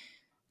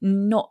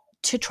not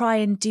to try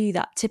and do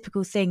that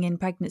typical thing in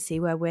pregnancy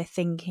where we're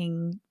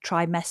thinking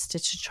trimester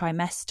to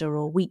trimester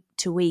or week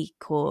to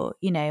week, or,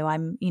 you know,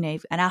 I'm, you know,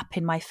 an app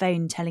in my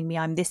phone telling me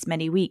I'm this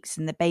many weeks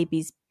and the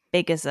baby's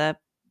big as a,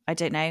 I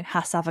don't know,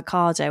 Hass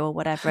avocado or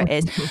whatever it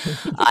is.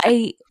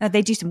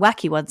 They do some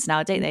wacky ones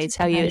now, don't they?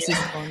 Tell you it's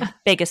as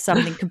big as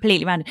something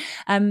completely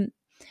random.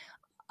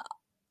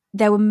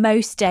 There were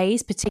most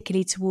days,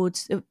 particularly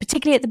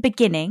at the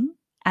beginning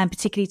and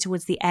particularly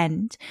towards the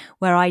end,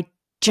 where I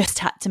just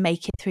had to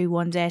make it through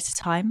one day at a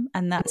time.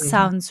 And that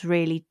sounds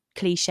really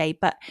cliche,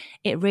 but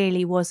it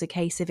really was a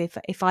case of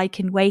if I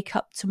can wake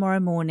up tomorrow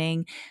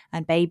morning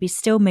and baby's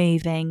still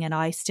moving and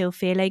I still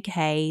feel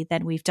okay,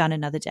 then we've done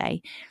another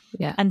day.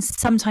 Yeah. And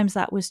sometimes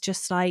that was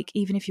just like,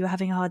 even if you were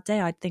having a hard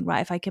day, I'd think,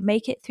 right, if I can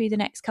make it through the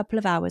next couple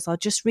of hours, I'll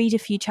just read a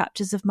few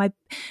chapters of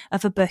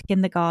a book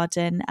in the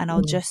garden, and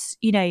I'll just,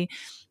 you know,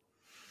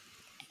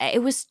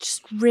 it was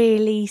just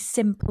really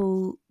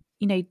simple,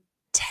 you know,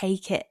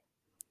 take it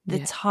the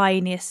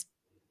tiniest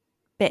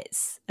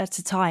bits at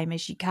a time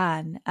as you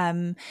can,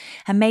 and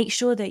make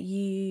sure that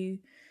you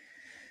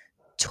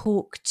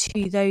talk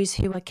to those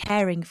who are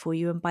caring for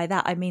you. And by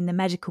that I mean the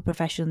medical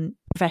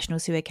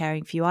professionals who are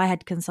caring for you. I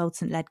had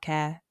consultant-led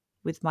care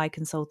with my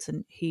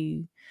consultant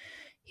who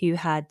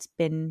had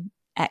been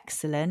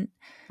excellent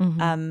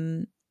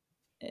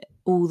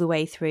all the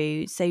way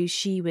through. So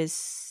she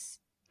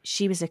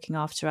was looking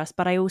after us,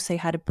 but I also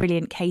had a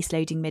brilliant case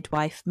loading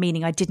midwife,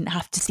 meaning I didn't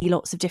have to see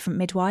lots of different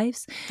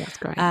midwives. That's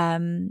great.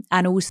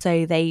 And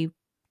also they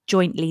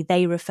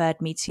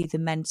referred me to the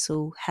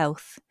mental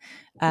health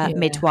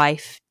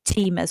midwife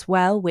team as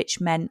well, which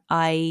meant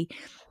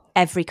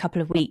every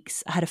couple of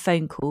weeks I had a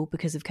phone call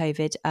because of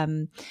COVID,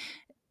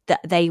 that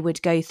they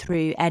would go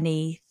through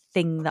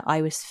anything that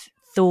I was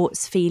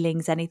thoughts,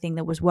 feelings, anything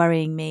that was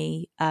worrying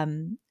me,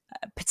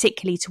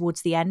 particularly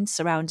towards the end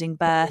surrounding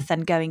birth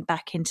and going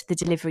back into the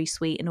delivery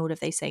suite and all of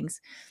those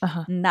things.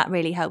 And that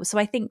really helps. So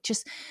I think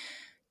just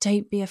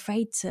don't be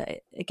afraid to,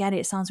 again,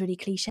 it sounds really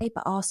cliche,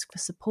 but ask for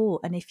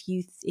support. And if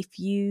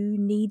you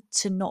need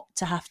to not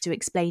to have to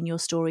explain your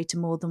story to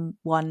more than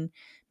one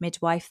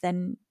midwife,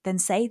 then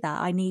say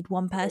that I need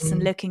one person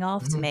looking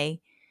after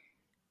me.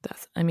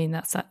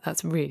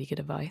 That's really good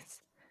advice.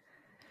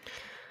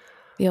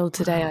 The old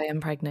 "today I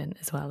am pregnant"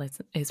 as well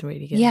is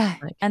really good. Yeah,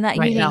 like, and that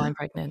right now I'm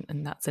pregnant,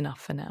 and that's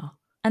enough for now.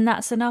 And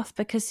that's enough,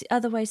 because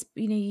otherwise,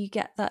 you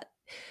get that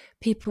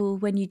people,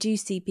 when you do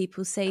see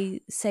people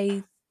say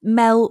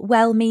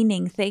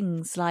well-meaning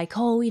things like,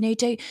 "Oh,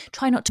 don't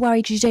try not to worry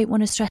because you don't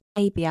want to stress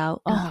the baby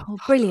out." Oh,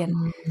 brilliant!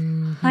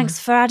 Mm-hmm. Thanks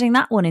for adding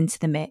that one into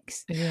the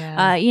mix.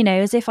 Yeah.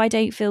 As if I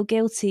don't feel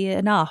guilty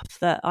enough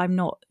that I'm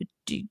not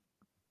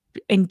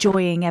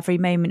enjoying every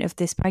moment of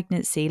this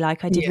pregnancy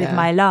like I did with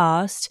my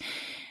last.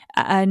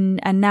 And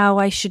now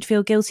I should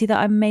feel guilty that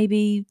I'm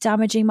maybe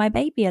damaging my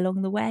baby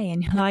along the way.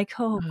 And you're like,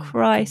 oh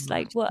Christ, God.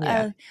 like what?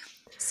 Yeah.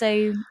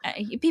 So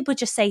people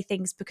just say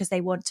things because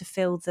they want to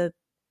fill the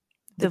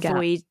gap.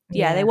 void.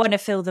 Yeah, they want to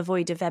fill the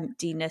void of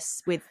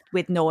emptiness with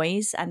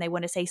noise, and they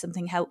want to say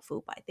something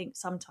helpful. But I think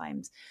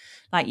sometimes,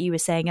 like you were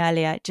saying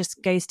earlier, it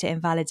just goes to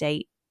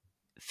invalidate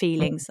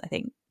feelings, I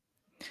think.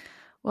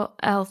 Well,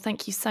 Elle,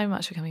 thank you so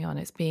much for coming on.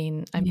 It's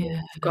been, we've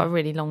got a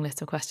really long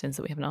list of questions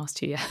that we haven't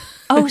asked you yet.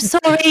 Oh,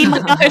 sorry,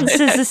 my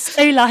answers are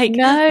so like...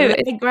 No,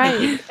 it's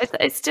great.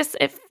 It's just,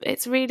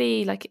 it's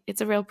really like, it's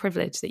a real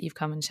privilege that you've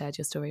come and shared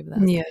your story with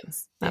us. Yeah,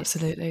 It's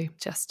absolutely.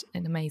 just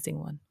an amazing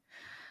one.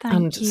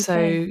 Thank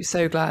you.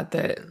 So glad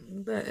that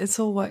it's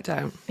all worked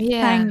out.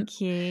 Yeah. Thank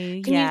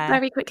you. Can you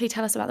very quickly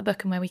tell us about the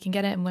book and where we can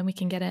get it and when we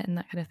can get it and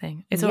that kind of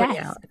thing? It's already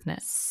out, isn't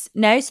it?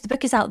 No, so the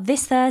book is out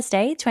this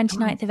Thursday,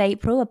 29th of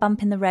April, A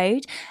Bump in the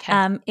Road.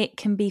 Okay. It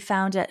can be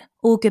found at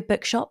all good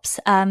bookshops.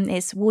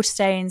 It's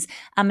Waterstones,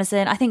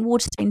 Amazon. I think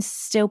Waterstones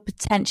still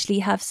potentially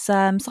have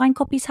some signed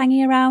copies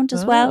hanging around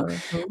as well.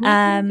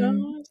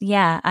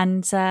 Yeah,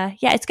 and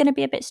it's going to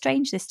be a bit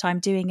strange this time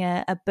doing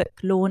a book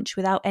launch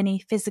without any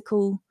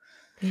physical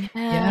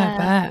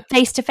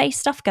face-to-face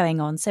stuff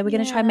going on. So we're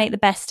going to try and make the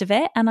best of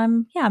it, and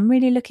I'm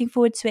really looking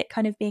forward to it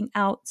kind of being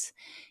out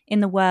in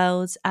the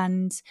world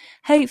and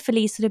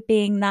hopefully sort of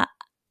being that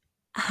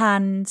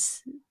hand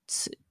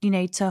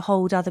to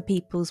hold other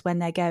people's when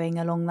they're going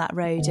along that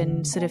road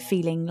and sort of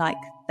feeling like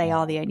they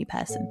are the only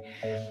person.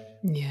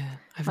 Yeah,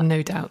 I have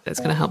no doubt that's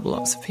going to help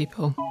lots of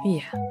people.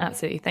 Yeah,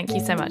 absolutely. Thank you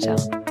so much, Elle.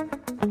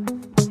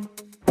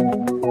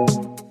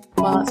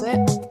 Well, that's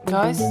it,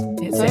 guys.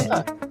 It's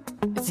over.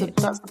 That's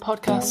the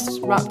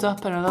podcast wrapped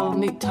up in a little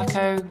neat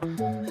taco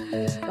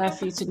there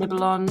for you to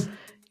nibble on.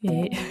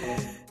 Yeah.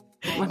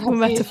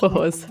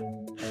 Metaphors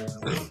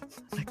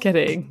are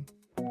getting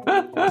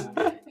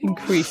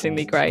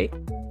increasingly great.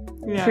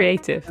 Yeah.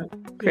 Creative.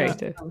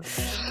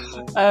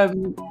 I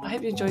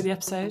hope you enjoyed the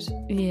episode.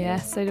 Yeah,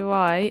 so do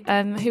I.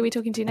 Who are we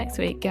talking to next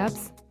week,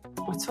 Gabs?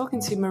 We're talking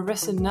to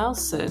Marissa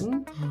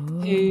Nelson,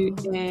 who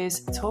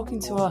is talking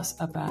to us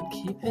about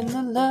keeping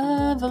the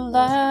love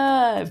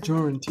alive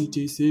during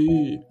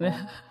TTC.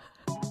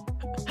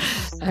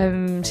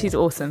 She's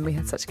awesome. We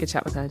had such a good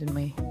chat with her, didn't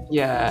we?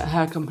 Yeah,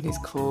 her company's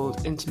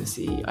called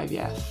Intimacy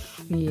IVF.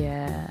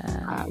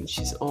 Yeah. And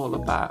she's all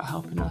about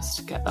helping us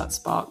to get that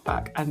spark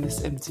back. And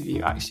this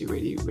interview actually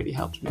really, really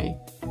helped me.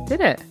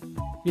 Did it?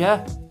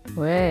 Yeah.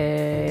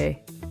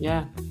 Way.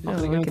 Yeah.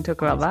 We can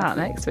talk about that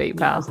next week,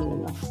 pal.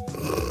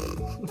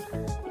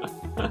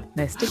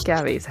 Mr.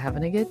 Gary's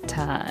having a good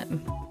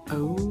time.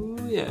 Oh,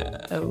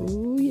 yeah.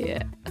 Oh,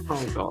 yeah.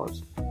 Oh, God.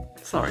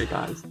 Sorry,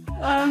 guys.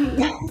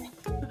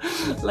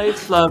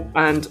 Loads of love,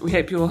 and we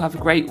hope you all have a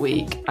great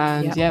week.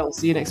 And we'll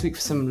see you next week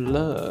for some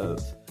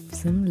love.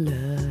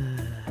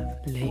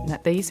 Late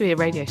night. There used to be a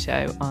radio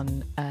show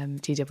on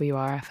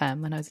GWR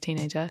FM when I was a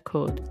teenager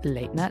called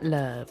Late Night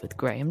Love with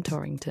Graham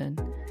Torrington.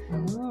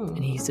 Oh.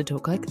 And he used to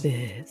talk like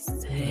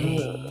this.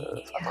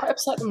 Hey. I'm quite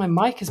upset that my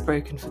mic is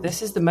broken. For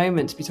this is the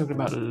moment to be talking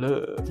about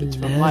love. It's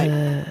my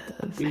mic.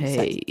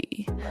 Hey.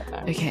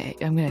 Right, okay,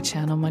 I'm going to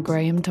channel my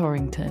Graham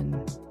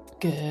Torrington.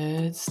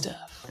 Good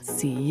stuff.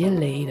 See you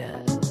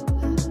later.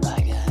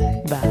 Bye,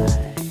 guys.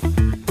 Bye.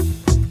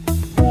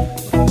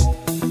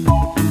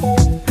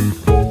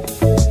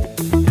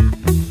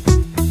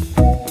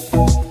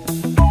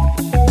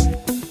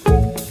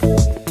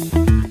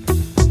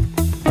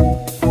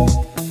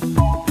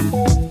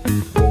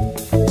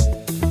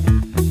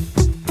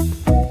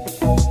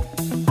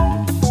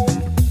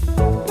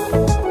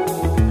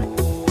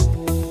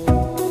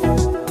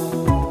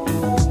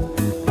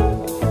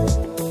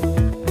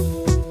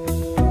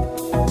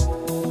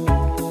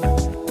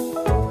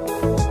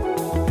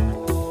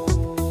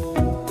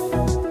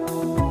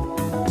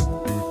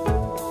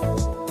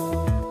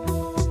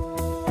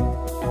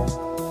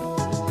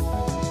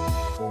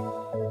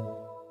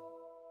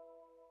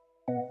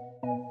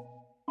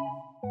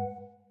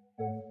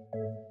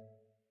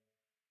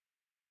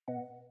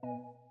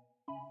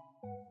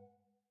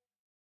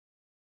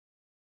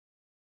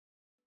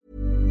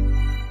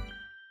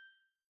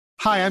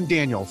 Hi, I'm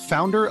Daniel,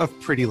 founder of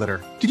Pretty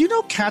Litter. Did you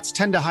know cats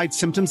tend to hide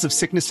symptoms of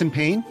sickness and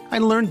pain? I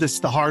learned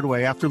this the hard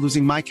way after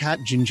losing my cat,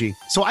 Gingy.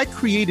 So I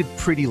created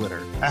Pretty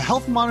Litter, a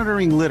health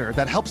monitoring litter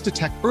that helps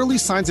detect early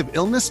signs of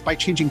illness by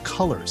changing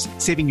colors,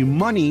 saving you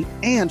money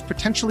and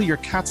potentially your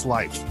cat's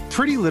life.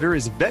 Pretty Litter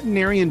is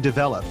veterinarian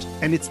developed,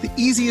 and it's the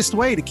easiest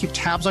way to keep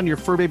tabs on your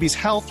fur baby's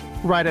health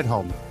right at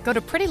home. Go to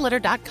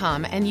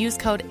prettylitter.com and use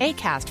code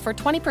ACAST for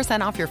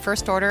 20% off your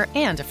first order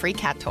and a free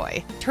cat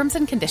toy. Terms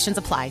and conditions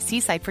apply. See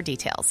site for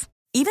details.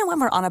 Even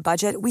when we're on a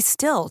budget, we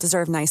still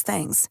deserve nice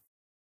things.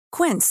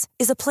 Quince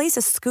is a place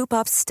to scoop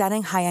up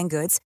stunning high-end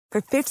goods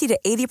for 50 to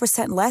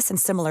 80% less than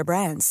similar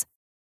brands.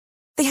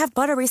 They have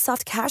buttery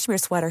soft cashmere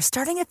sweaters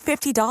starting at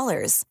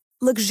 $50,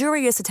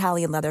 luxurious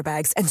Italian leather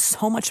bags, and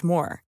so much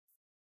more.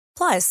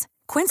 Plus,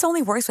 Quince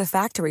only works with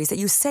factories that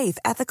use safe,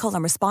 ethical,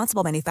 and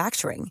responsible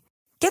manufacturing.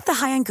 Get the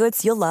high-end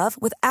goods you'll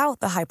love without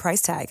the high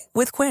price tag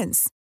with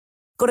Quince.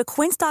 Go to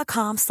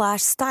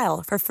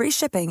quince.com/style for free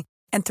shipping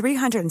and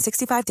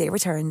 365-day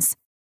returns.